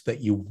components that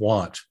you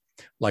want,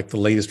 like the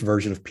latest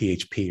version of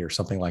PHP or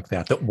something like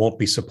that, that won't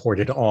be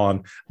supported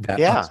on that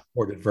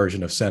unsupported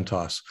version of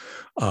CentOS.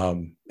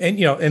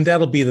 And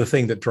that'll be the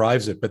thing that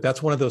drives it. But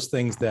that's one of those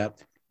things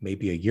that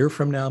maybe a year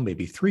from now,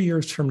 maybe 3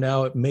 years from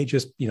now, it may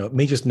just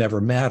never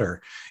matter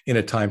in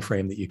a time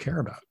frame that you care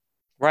about.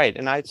 Right.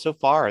 And so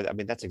far,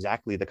 that's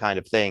exactly the kind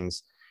of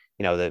things,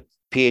 the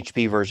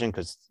PHP version,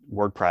 because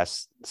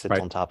WordPress sits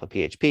on top of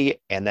PHP,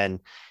 and then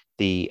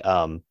the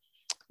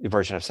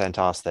version of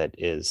CentOS that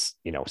is,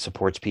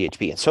 supports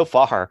PHP. And so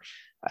far,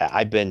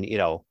 I've been,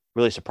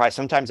 really surprised.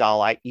 Sometimes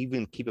I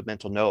even keep a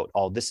mental note.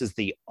 Oh, this is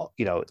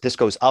this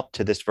goes up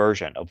to this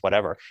version of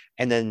whatever.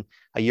 And then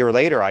a year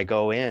later, I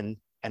go in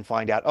and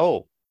find out,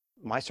 oh,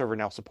 my server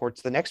now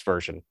supports the next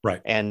version.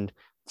 Right. And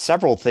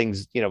several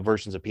things,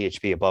 versions of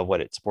PHP above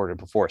what it supported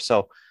before.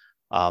 So,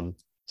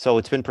 so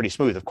it's been pretty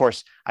smooth. Of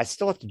course, I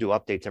still have to do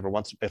updates every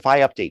once. If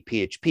I update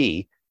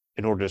PHP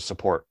in order to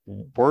support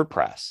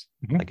WordPress,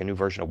 like a new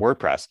version of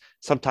WordPress,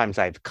 sometimes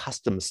I have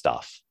custom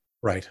stuff.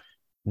 Right.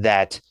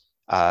 That,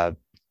 for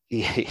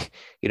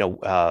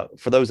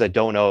those that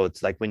don't know,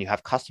 it's like when you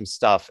have custom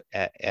stuff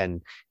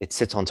and it's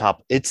sitting on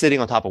top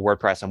of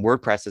WordPress, and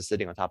WordPress is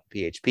sitting on top of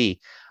PHP.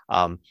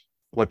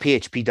 What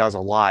PHP does a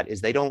lot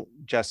is they don't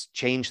just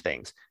change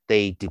things,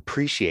 they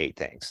depreciate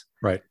things.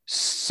 Right.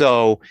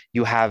 So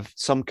you have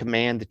some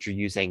command that you're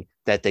using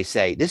that they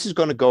say, this is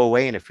going to go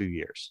away in a few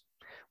years.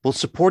 We'll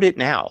support it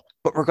now,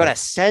 but we're going to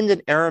send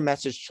an error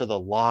message to the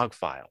log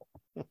file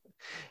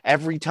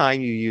every time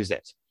you use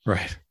it.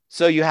 Right.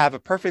 So you have a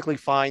perfectly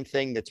fine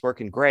thing that's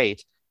working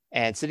great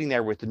and sitting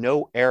there with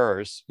no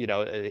errors,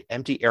 an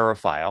empty error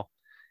file.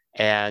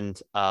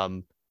 And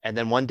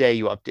then one day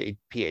you update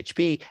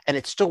PHP and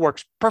it still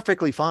works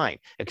perfectly fine,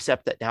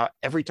 except that now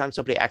every time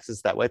somebody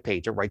accesses that web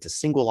page, it writes a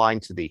single line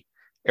to the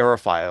error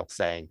file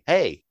saying,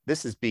 hey,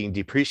 this is being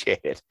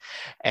depreciated.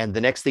 And the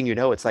next thing you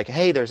know, it's like,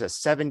 hey, there's a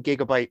 7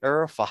 gigabyte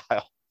error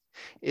file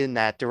in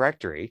that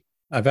directory.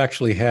 I've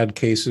actually had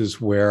cases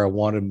where I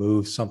want to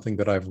move something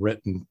that I've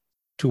written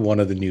to one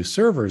of the new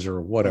servers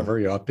or whatever.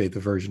 You update the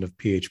version of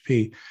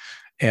PHP.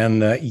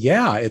 And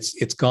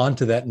it's gone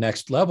to that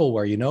next level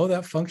where,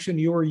 that function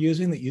you were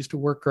using that used to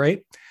work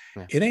great,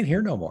 it ain't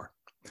here no more.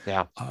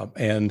 Yeah.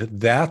 And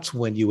that's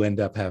when you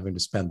end up having to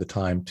spend the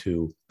time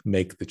to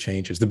make the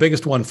changes. The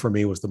biggest one for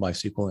me was the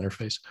MySQL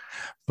interface.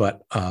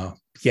 But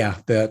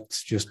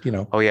that's just,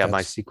 Oh, yeah.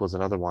 MySQL is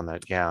another one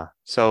that,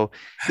 So,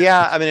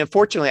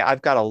 unfortunately,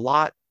 I've got a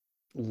lot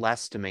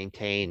less to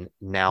maintain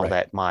now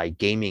that my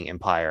gaming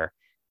empire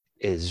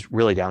is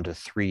really down to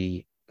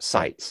 3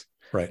 sites.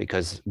 Right.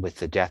 Because with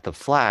the death of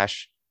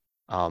Flash,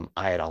 I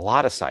had a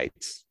lot of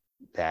sites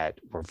that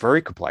were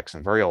very complex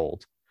and very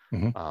old,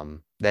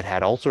 that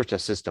had all sorts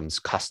of systems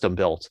custom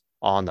built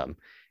on them.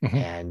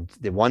 And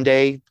the one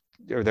day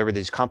there were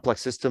these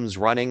complex systems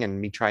running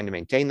and me trying to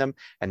maintain them.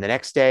 And the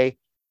next day,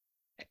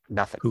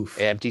 nothing. Oof.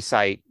 Empty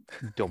site,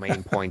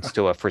 domain points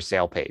to a for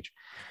sale page.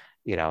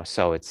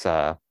 So it's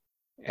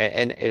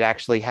and it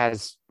actually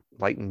has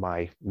lightened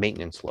my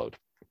maintenance load.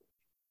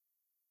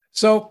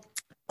 So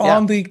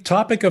on the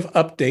topic of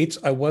updates,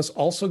 I was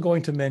also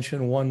going to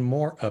mention one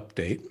more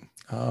update.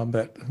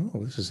 But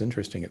this is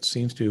interesting. It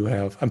seems to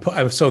have.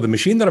 So the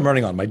machine that I'm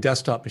running on, my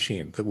desktop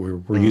machine that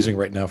we're using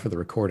right now for the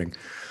recording,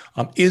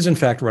 is in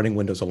fact running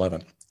Windows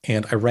 11.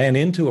 And I ran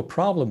into a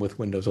problem with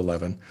Windows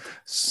 11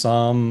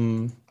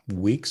 some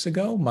weeks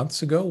ago,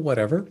 months ago,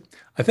 whatever.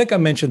 I think I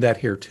mentioned that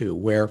here too,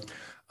 where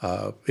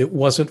it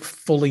wasn't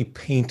fully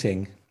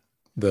painting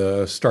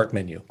the start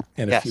menu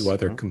and a few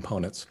other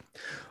components.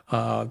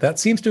 That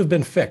seems to have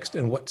been fixed.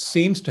 And what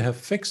seems to have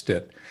fixed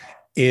it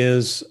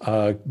is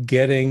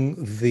getting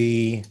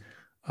the,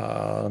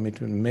 let me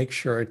make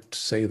sure I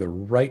say the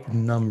right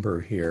number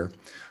here,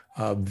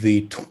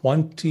 the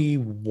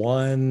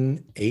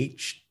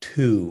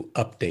 21H2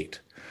 update,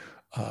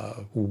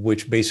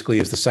 which basically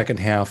is the second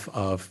half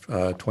of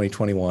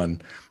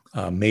 2021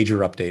 major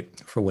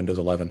update for Windows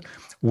 11,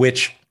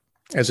 which,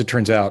 as it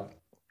turns out,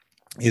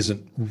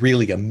 isn't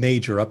really a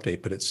major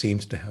update, but it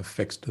seems to have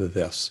fixed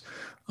this.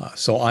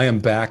 So I am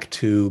back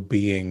to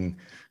being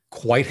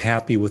quite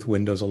happy with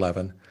Windows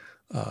 11.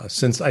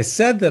 Since I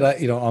said that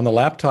on the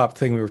laptop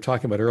thing we were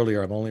talking about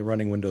earlier, I'm only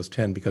running Windows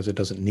 10 because it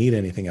doesn't need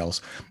anything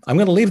else. I'm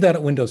going to leave that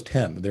at Windows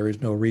 10. There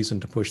is no reason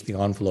to push the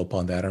envelope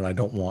on that, and I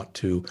don't want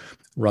to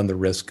run the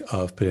risk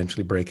of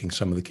potentially breaking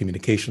some of the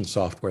communication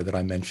software that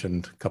I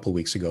mentioned a couple of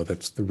weeks ago.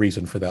 That's the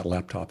reason for that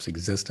laptop's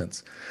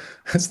existence.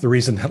 That's the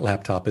reason that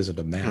laptop isn't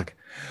a Mac.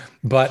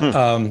 But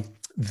on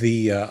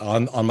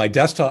my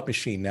desktop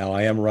machine now,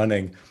 I am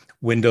running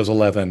Windows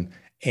 11.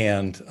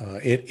 And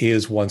it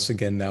is once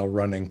again now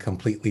running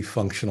completely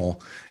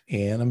functional,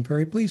 and I'm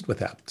very pleased with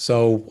that.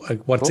 So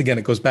once again,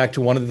 it goes back to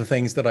one of the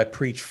things that I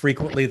preach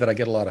frequently that I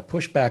get a lot of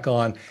pushback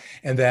on,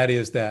 and that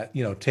is that,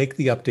 take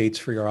the updates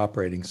for your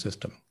operating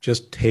system.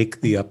 Just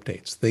take the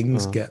updates.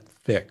 Things get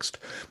fixed.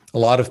 A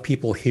lot of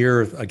people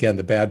hear, again,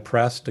 the bad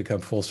press, to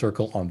come full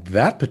circle on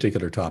that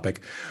particular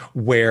topic,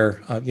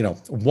 where,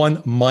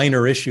 one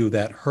minor issue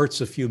that hurts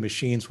a few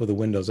machines with the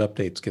Windows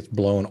updates gets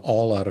blown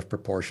all out of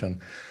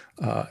proportion.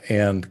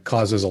 And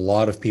causes a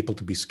lot of people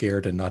to be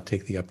scared and not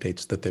take the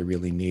updates that they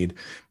really need.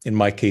 In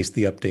my case,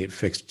 the update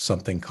fixed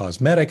something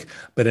cosmetic,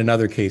 but in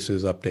other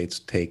cases,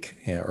 updates take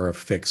or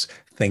fix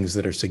things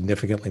that are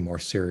significantly more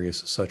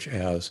serious, such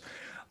as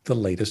the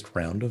latest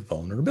round of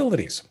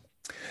vulnerabilities.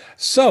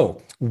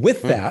 So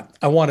with that,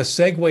 I want to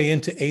segue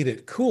into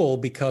 8it-Cool,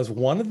 because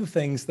one of the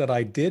things that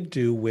I did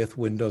do with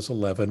Windows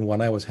 11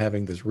 when I was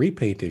having this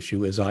repaint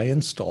issue is I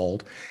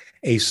installed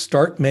a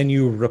start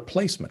menu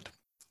replacement.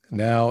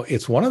 Now,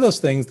 it's one of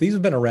those things, these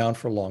have been around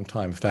for a long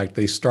time. In fact,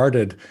 they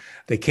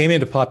came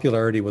into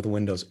popularity with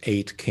Windows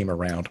 8 came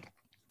around,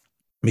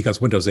 because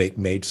Windows 8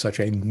 made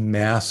such a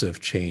massive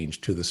change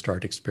to the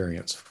start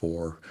experience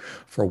for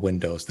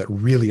Windows that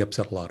really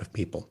upset a lot of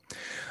people.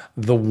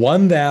 The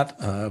one that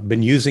had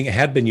been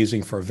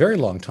using for a very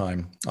long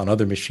time on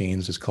other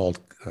machines it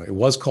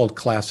was called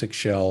Classic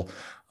Shell.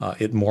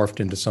 It morphed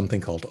into something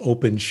called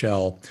Open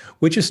Shell,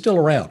 which is still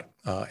around.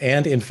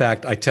 And in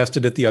fact, I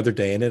tested it the other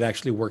day, and it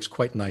actually works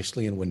quite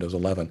nicely in Windows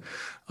 11.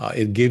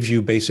 It gives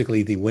you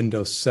basically the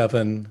Windows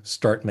 7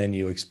 start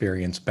menu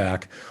experience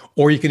back,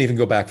 or you can even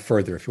go back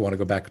further. If you want to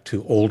go back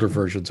to older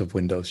versions of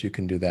Windows, you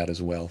can do that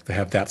as well, to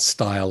have that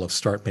style of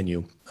start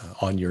menu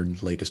on your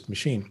latest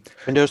machine.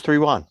 Windows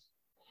 3.1.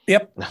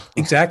 Yep,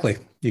 exactly.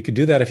 You could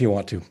do that if you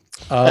want to.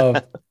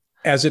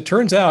 As it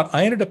turns out,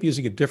 I ended up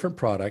using a different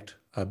product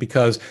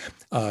because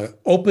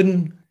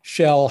Open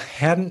Shell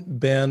hadn't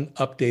been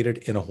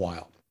updated in a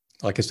while.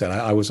 Like I said,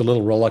 I was a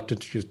little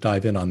reluctant to just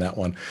dive in on that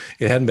one.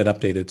 It hadn't been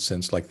updated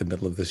since like the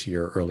middle of this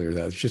year, earlier.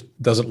 That just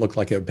doesn't look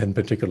like it had been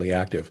particularly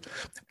active,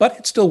 but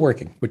it's still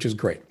working, which is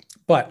great.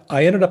 But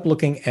I ended up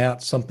looking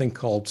at something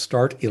called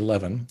Start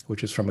 11,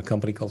 which is from a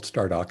company called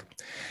Stardock.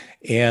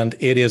 And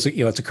it is,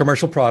 it's a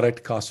commercial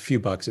product, costs a few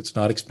bucks. It's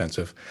not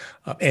expensive.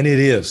 And it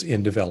is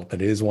in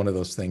development. It is one of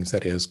those things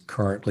that is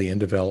currently in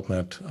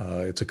development.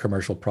 It's a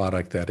commercial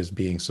product that is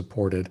being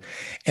supported.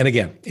 And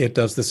again, it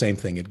does the same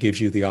thing. It gives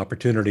you the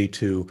opportunity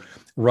to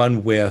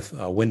run with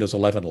a Windows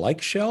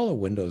 11-like shell, a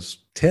Windows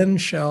 10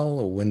 shell,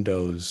 a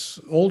Windows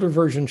older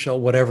version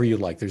shell, whatever you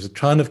like. There's a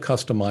ton of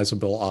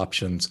customizable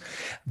options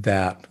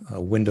that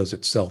Windows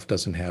itself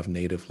doesn't have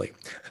natively.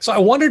 So I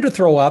wanted to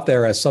throw out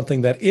there as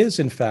something that is,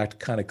 in fact,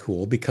 kind of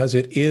cool, because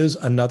it is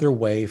another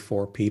way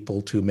for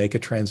people to make a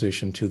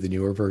transition to the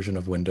newer version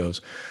of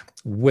Windows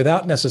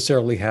without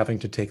necessarily having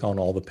to take on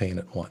all the pain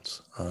at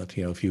once.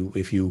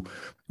 If you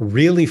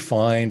really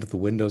find the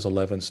Windows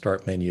 11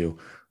 start menu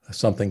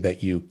something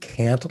that you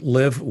can't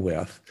live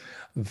with,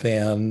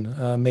 then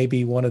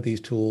maybe one of these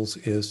tools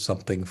is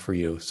something for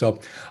you. So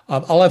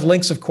I'll have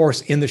links, of course,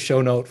 in the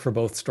show note for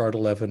both Start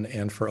 11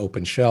 and for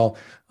Open Shell.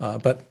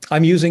 But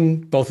I'm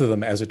using both of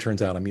them, as it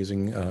turns out. I'm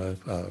using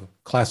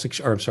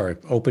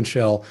Open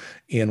Shell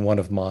in one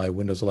of my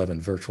Windows 11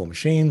 virtual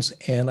machines,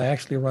 and I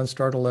actually run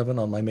Start 11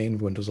 on my main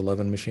Windows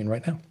 11 machine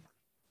right now.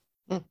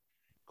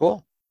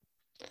 Cool.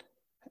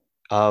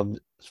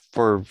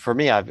 For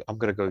me, I'm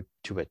going to go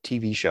to a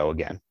TV show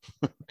again.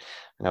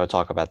 And I would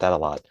talk about that a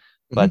lot.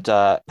 But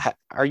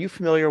are you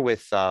familiar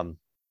with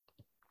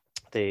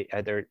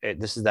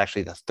this is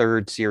actually the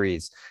third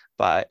series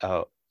by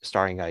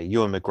starring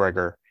Ewan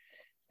McGregor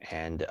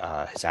and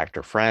his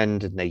actor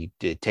friend, and they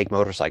take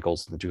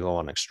motorcycles and go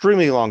on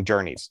extremely long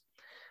journeys.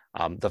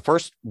 The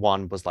first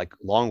one was like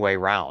Long Way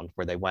Round,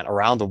 where they went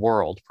around the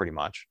world pretty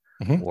much,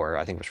 or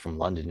I think it was from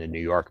London to New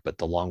York, but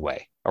the long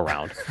way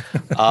around.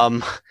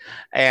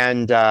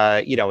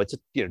 It's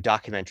a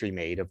documentary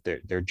made of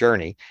their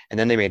journey. And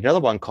then they made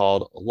another one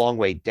called Long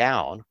Way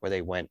Down, where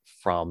they went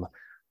from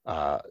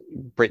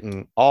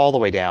Britain all the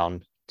way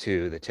down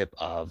to the tip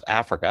of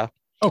Africa.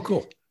 Oh,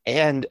 cool.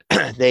 And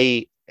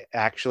they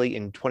actually,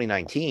 in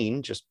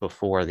 2019, just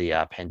before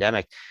the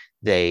pandemic,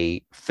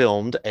 they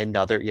filmed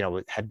another,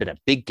 it had been a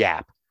big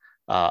gap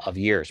of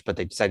years, but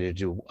they decided to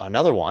do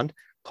another one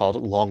called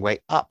Long Way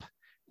Up,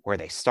 where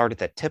they start at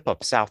the tip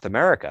of South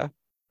America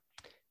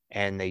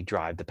and they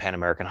drive the Pan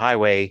American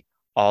Highway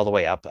all the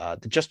way up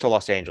just to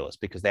Los Angeles,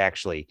 because they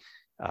actually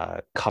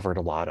covered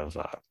a lot of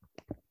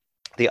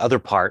the other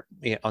part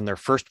on their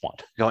first one,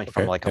 going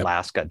from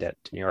Alaska to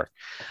New York.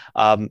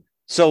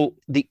 So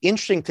the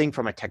interesting thing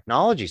from a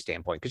technology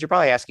standpoint, because you're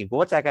probably asking, well,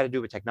 what's that got to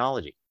do with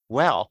technology?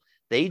 Well,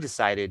 they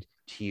decided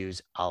to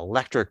use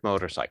electric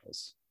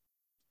motorcycles.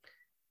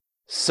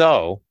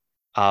 So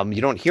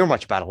you don't hear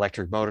much about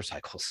electric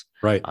motorcycles.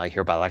 Right. You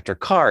hear about electric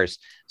cars.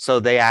 So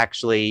they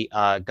actually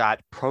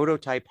got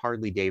prototype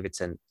Harley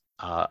Davidson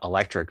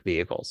electric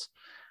vehicles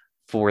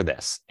for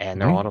this,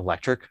 and they're on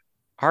electric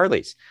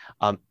Harleys.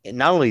 And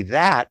not only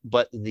that,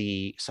 but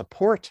the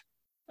support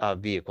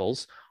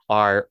vehicles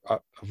are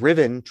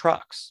Rivian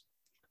trucks.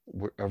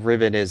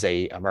 Rivian is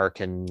a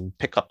American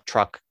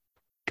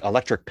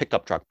electric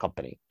pickup truck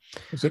company.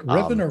 Is it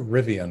Rivian or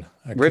Rivian?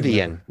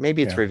 Rivian,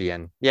 maybe it's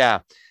Rivian. Yeah.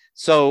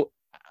 So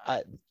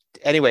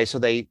anyway, so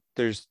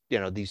there's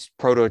these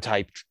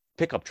prototype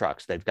pickup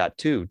trucks. They've got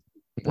two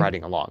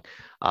riding along.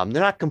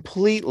 They're not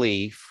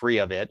completely free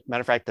of it.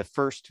 Matter of fact, the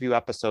first few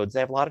episodes, they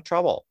have a lot of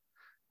trouble.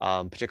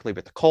 Particularly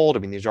with the cold. I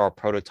mean, these are all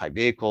prototype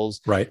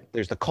vehicles. Right.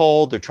 There's the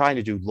cold. They're trying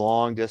to do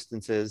long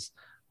distances.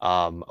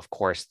 Of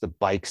course, the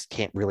bikes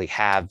can't really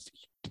have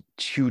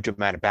huge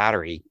amount of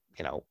battery,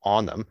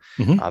 on them.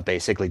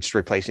 Basically, just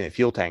replacing the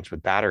fuel tanks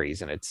with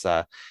batteries, and it's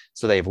so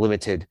they have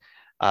limited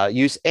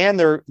use. And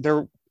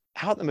they're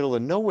out in the middle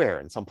of nowhere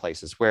in some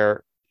places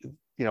where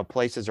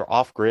places are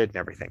off grid and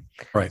everything.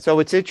 Right. So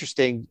it's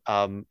interesting.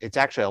 It's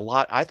actually a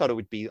lot. I thought it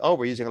would be,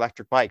 we're using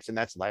electric bikes, and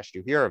that's the last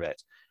you hear of it.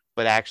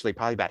 But actually,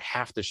 probably about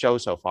half the show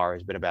so far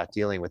has been about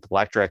dealing with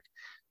electric,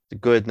 the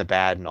good and the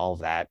bad, and all of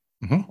that.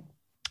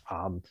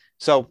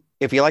 So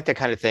if you like that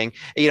kind of thing,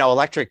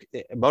 electric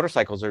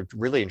motorcycles are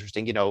really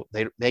interesting.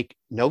 They make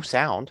no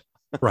sound,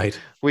 right?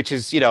 Which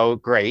is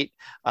great.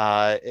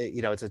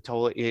 It's a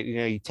total.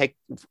 You take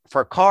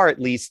for a car, at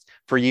least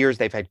for years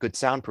they've had good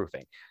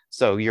soundproofing,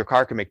 so your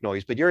car can make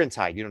noise, but you're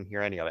inside, you don't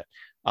hear any of it.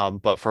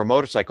 But for a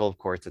motorcycle, of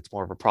course, it's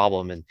more of a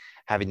problem. And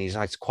having these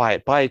nice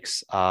quiet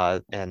bikes,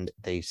 and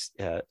they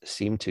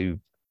seem to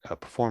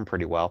perform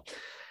pretty well.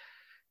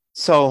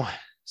 So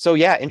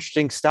yeah,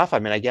 interesting stuff. I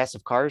mean, I guess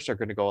if cars are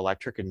going to go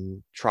electric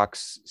and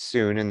trucks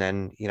soon, and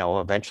then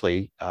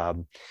eventually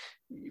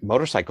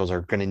motorcycles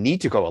are going to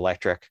need to go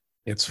electric.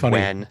 It's funny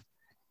when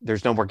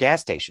there's no more gas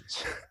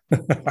stations,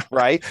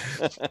 right?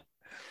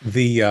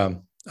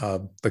 The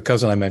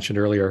cousin I mentioned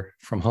earlier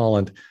from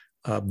Holland.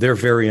 They're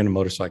very into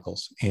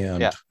motorcycles.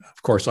 And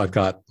of course, I've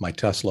got my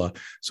Tesla.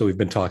 So we've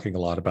been talking a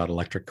lot about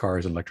electric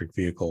cars, electric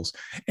vehicles,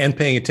 and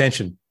paying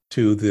attention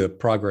to the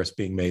progress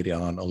being made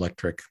on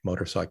electric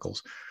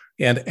motorcycles.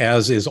 And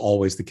as is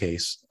always the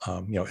case,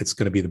 it's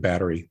going to be the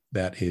battery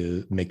that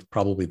makes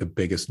probably the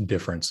biggest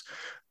difference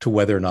to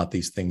whether or not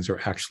these things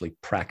are actually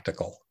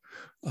practical.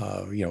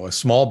 A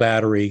small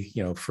battery,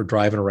 for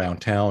driving around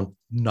town,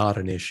 not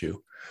an issue.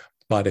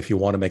 But if you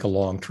want to make a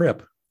long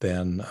trip,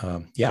 then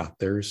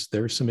there's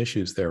some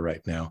issues there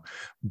right now.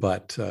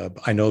 But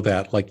I know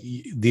that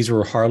these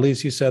were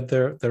Harleys, you said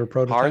they're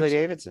prototypes? Harley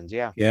Davidsons,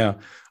 yeah. Yeah,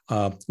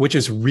 which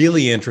is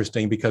really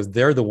interesting because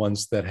they're the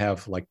ones that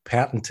have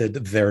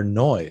patented their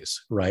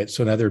noise, right?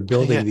 So now they're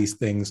building these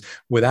things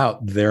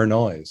without their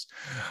noise.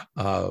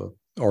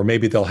 Or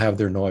maybe they'll have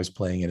their noise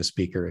playing in a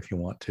speaker if you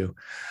want to.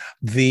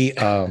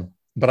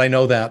 But I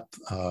know that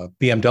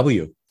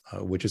BMW,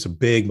 which is a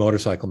big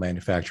motorcycle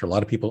manufacturer. A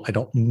lot of people, I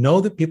don't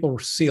know that people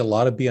see a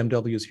lot of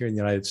BMWs here in the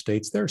United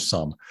States. There's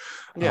some,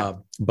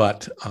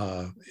 but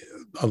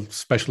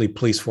especially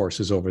police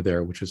forces over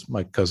there, which is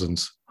my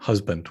cousin's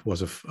husband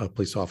was a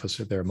police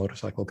officer there, a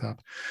motorcycle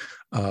cop.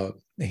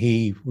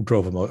 He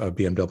drove a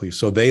BMW.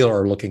 So they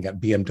are looking at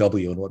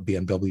BMW and what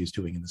BMW is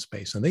doing in the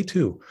space. And they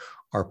too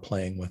are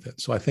playing with it.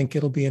 So I think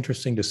it'll be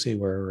interesting to see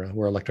where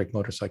electric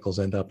motorcycles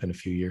end up in a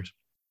few years.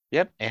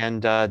 Yep,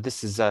 and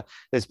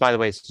this by the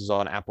way, this is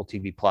on Apple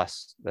TV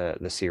Plus,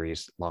 the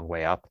series Long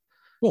Way Up.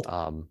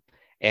 Cool.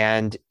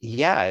 And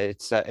yeah,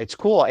 it's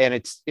cool, and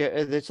it's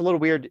a little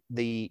weird.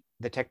 The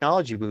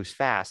technology moves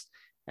fast,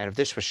 and if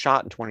this was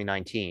shot in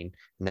 2019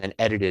 and then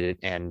edited it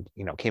and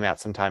came out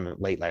sometime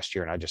late last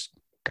year, and I just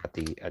got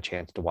the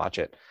chance to watch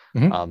it,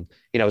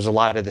 there's a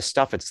lot of this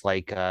stuff. It's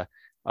like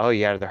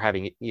they're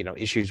having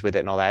issues with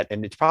it and all that,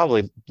 and it's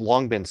probably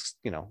long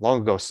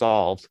ago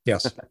solved.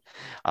 Yes.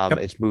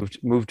 It's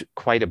moved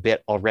quite a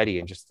bit already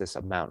in just this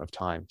amount of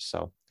time.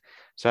 So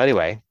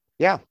anyway,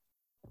 yeah.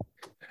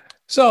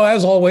 So,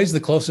 as always, the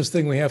closest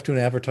thing we have to an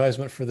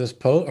advertisement for this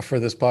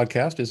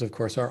podcast is, of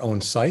course, our own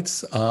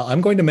sites.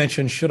 I'm going to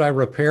mention, should I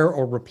repair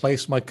or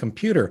replace my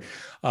computer?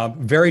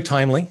 Very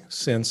timely,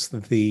 since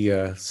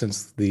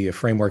the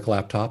Framework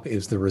laptop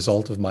is the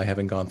result of my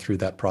having gone through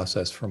that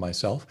process for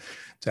myself.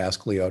 It's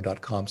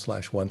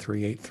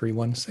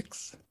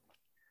askleo.com/138316.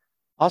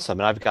 Awesome.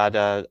 And I've got,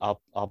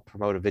 I'll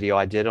promote a video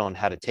I did on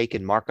how to take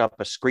and mark up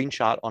a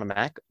screenshot on a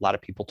Mac. A lot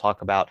of people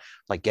talk about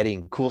like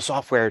getting cool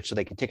software so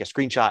they can take a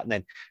screenshot and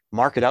then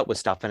mark it up with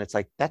stuff. And it's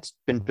like, that's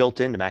been built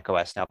into Mac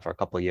OS now for a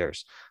couple of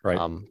years. Right.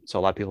 So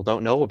a lot of people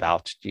don't know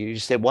about, you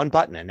just hit one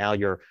button and now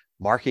you're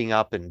marking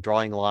up and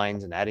drawing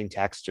lines and adding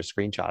text to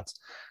screenshots.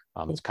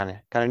 It's kind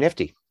of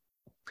nifty.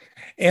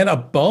 And a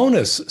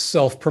bonus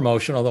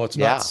self-promotion, although it's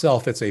not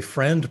self, it's a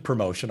friend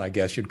promotion, I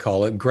guess you'd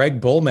call it. Greg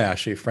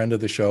Bullmash, a friend of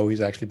the show, he's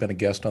actually been a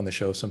guest on the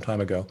show some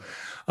time ago,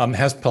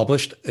 has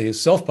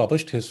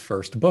self-published his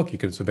first book.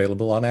 It's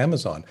available on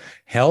Amazon,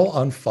 Hell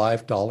on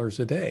 $5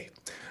 a Day.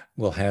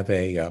 We'll have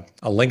a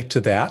link to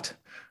that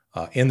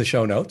in the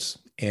show notes.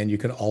 And you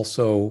can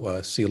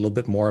also see a little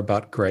bit more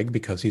about Greg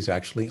because he's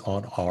actually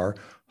on our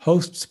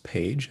hosts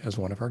page as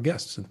one of our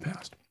guests in the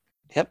past.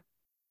 Yep.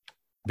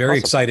 Very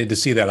excited to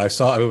see that. I was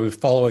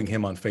following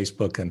him on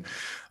Facebook, and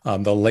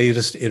the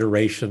latest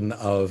iteration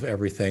of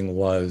everything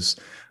was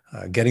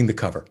getting the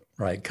cover,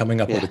 right?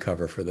 Coming up with a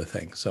cover for the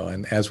thing. So,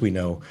 and as we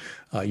know,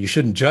 you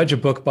shouldn't judge a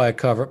book by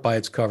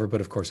its cover, but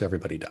of course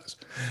everybody does.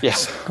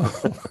 Yes.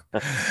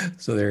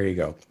 So there you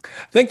go.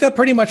 I think that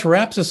pretty much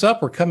wraps us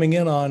up. We're coming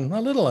in on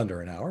a little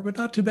under an hour, but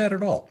not too bad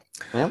at all.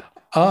 Yep.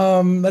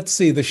 Let's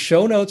see. The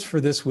show notes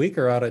for this week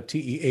are out at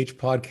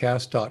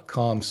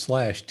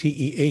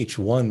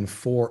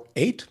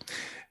tehpodcast.com/TEH148. If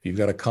you've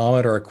got a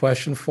comment or a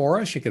question for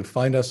us, you can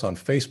find us on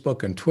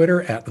Facebook and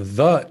Twitter at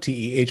the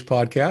TEH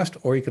Podcast,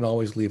 or you can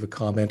always leave a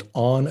comment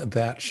on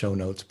that show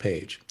notes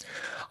page.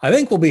 I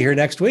think we'll be here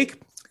next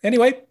week.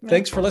 Anyway,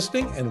 thanks for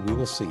listening, and we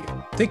will see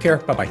you. Take care.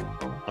 Bye-bye.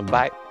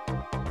 Bye.